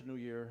approach a new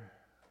year,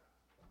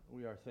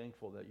 we are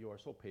thankful that you are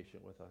so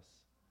patient with us.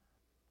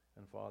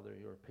 And Father,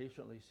 you are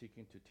patiently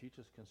seeking to teach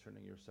us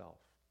concerning yourself,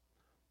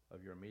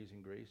 of your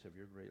amazing grace, of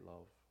your great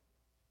love.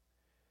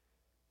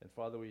 And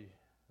Father,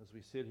 as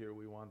we sit here,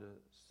 we want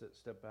to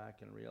step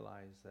back and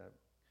realize that,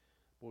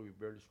 boy, we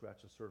barely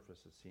scratched the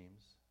surface, it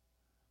seems.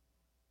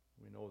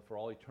 We know for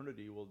all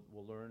eternity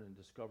we'll learn and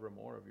discover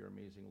more of your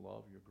amazing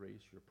love, your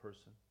grace, your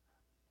person.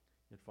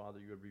 And Father,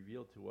 you have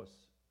revealed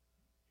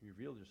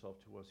yourself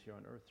to us here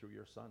on earth through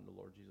your Son, the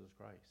Lord Jesus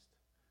Christ.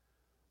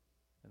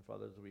 And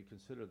Father, as we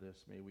consider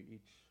this, may we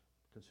each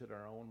consider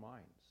our own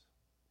minds,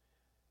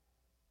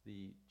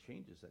 the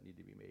changes that need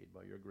to be made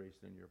by your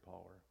grace and your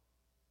power,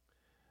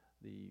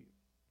 the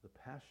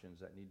passions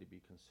that need to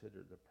be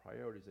considered, the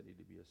priorities that need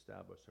to be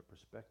established, the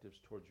perspectives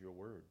towards your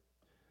word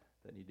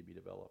that need to be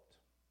developed.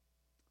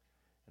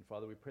 And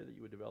Father, we pray that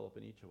you would develop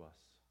in each of us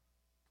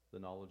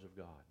the knowledge of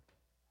God,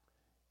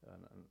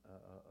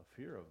 a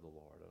fear of the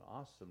Lord, an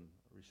awesome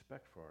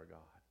respect for our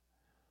God.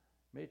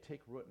 May it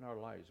take root in our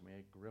lives.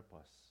 May it grip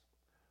us,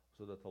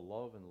 so that the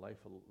love and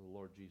life of the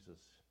Lord Jesus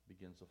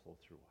begins to flow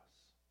through us.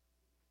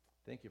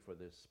 Thank you for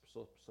this,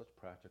 such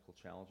practical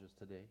challenges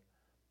today,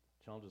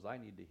 challenges I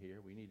need to hear,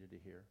 we needed to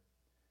hear.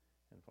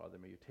 And Father,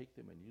 may you take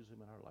them and use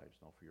them in our lives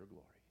now for your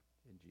glory.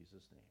 In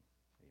Jesus' name.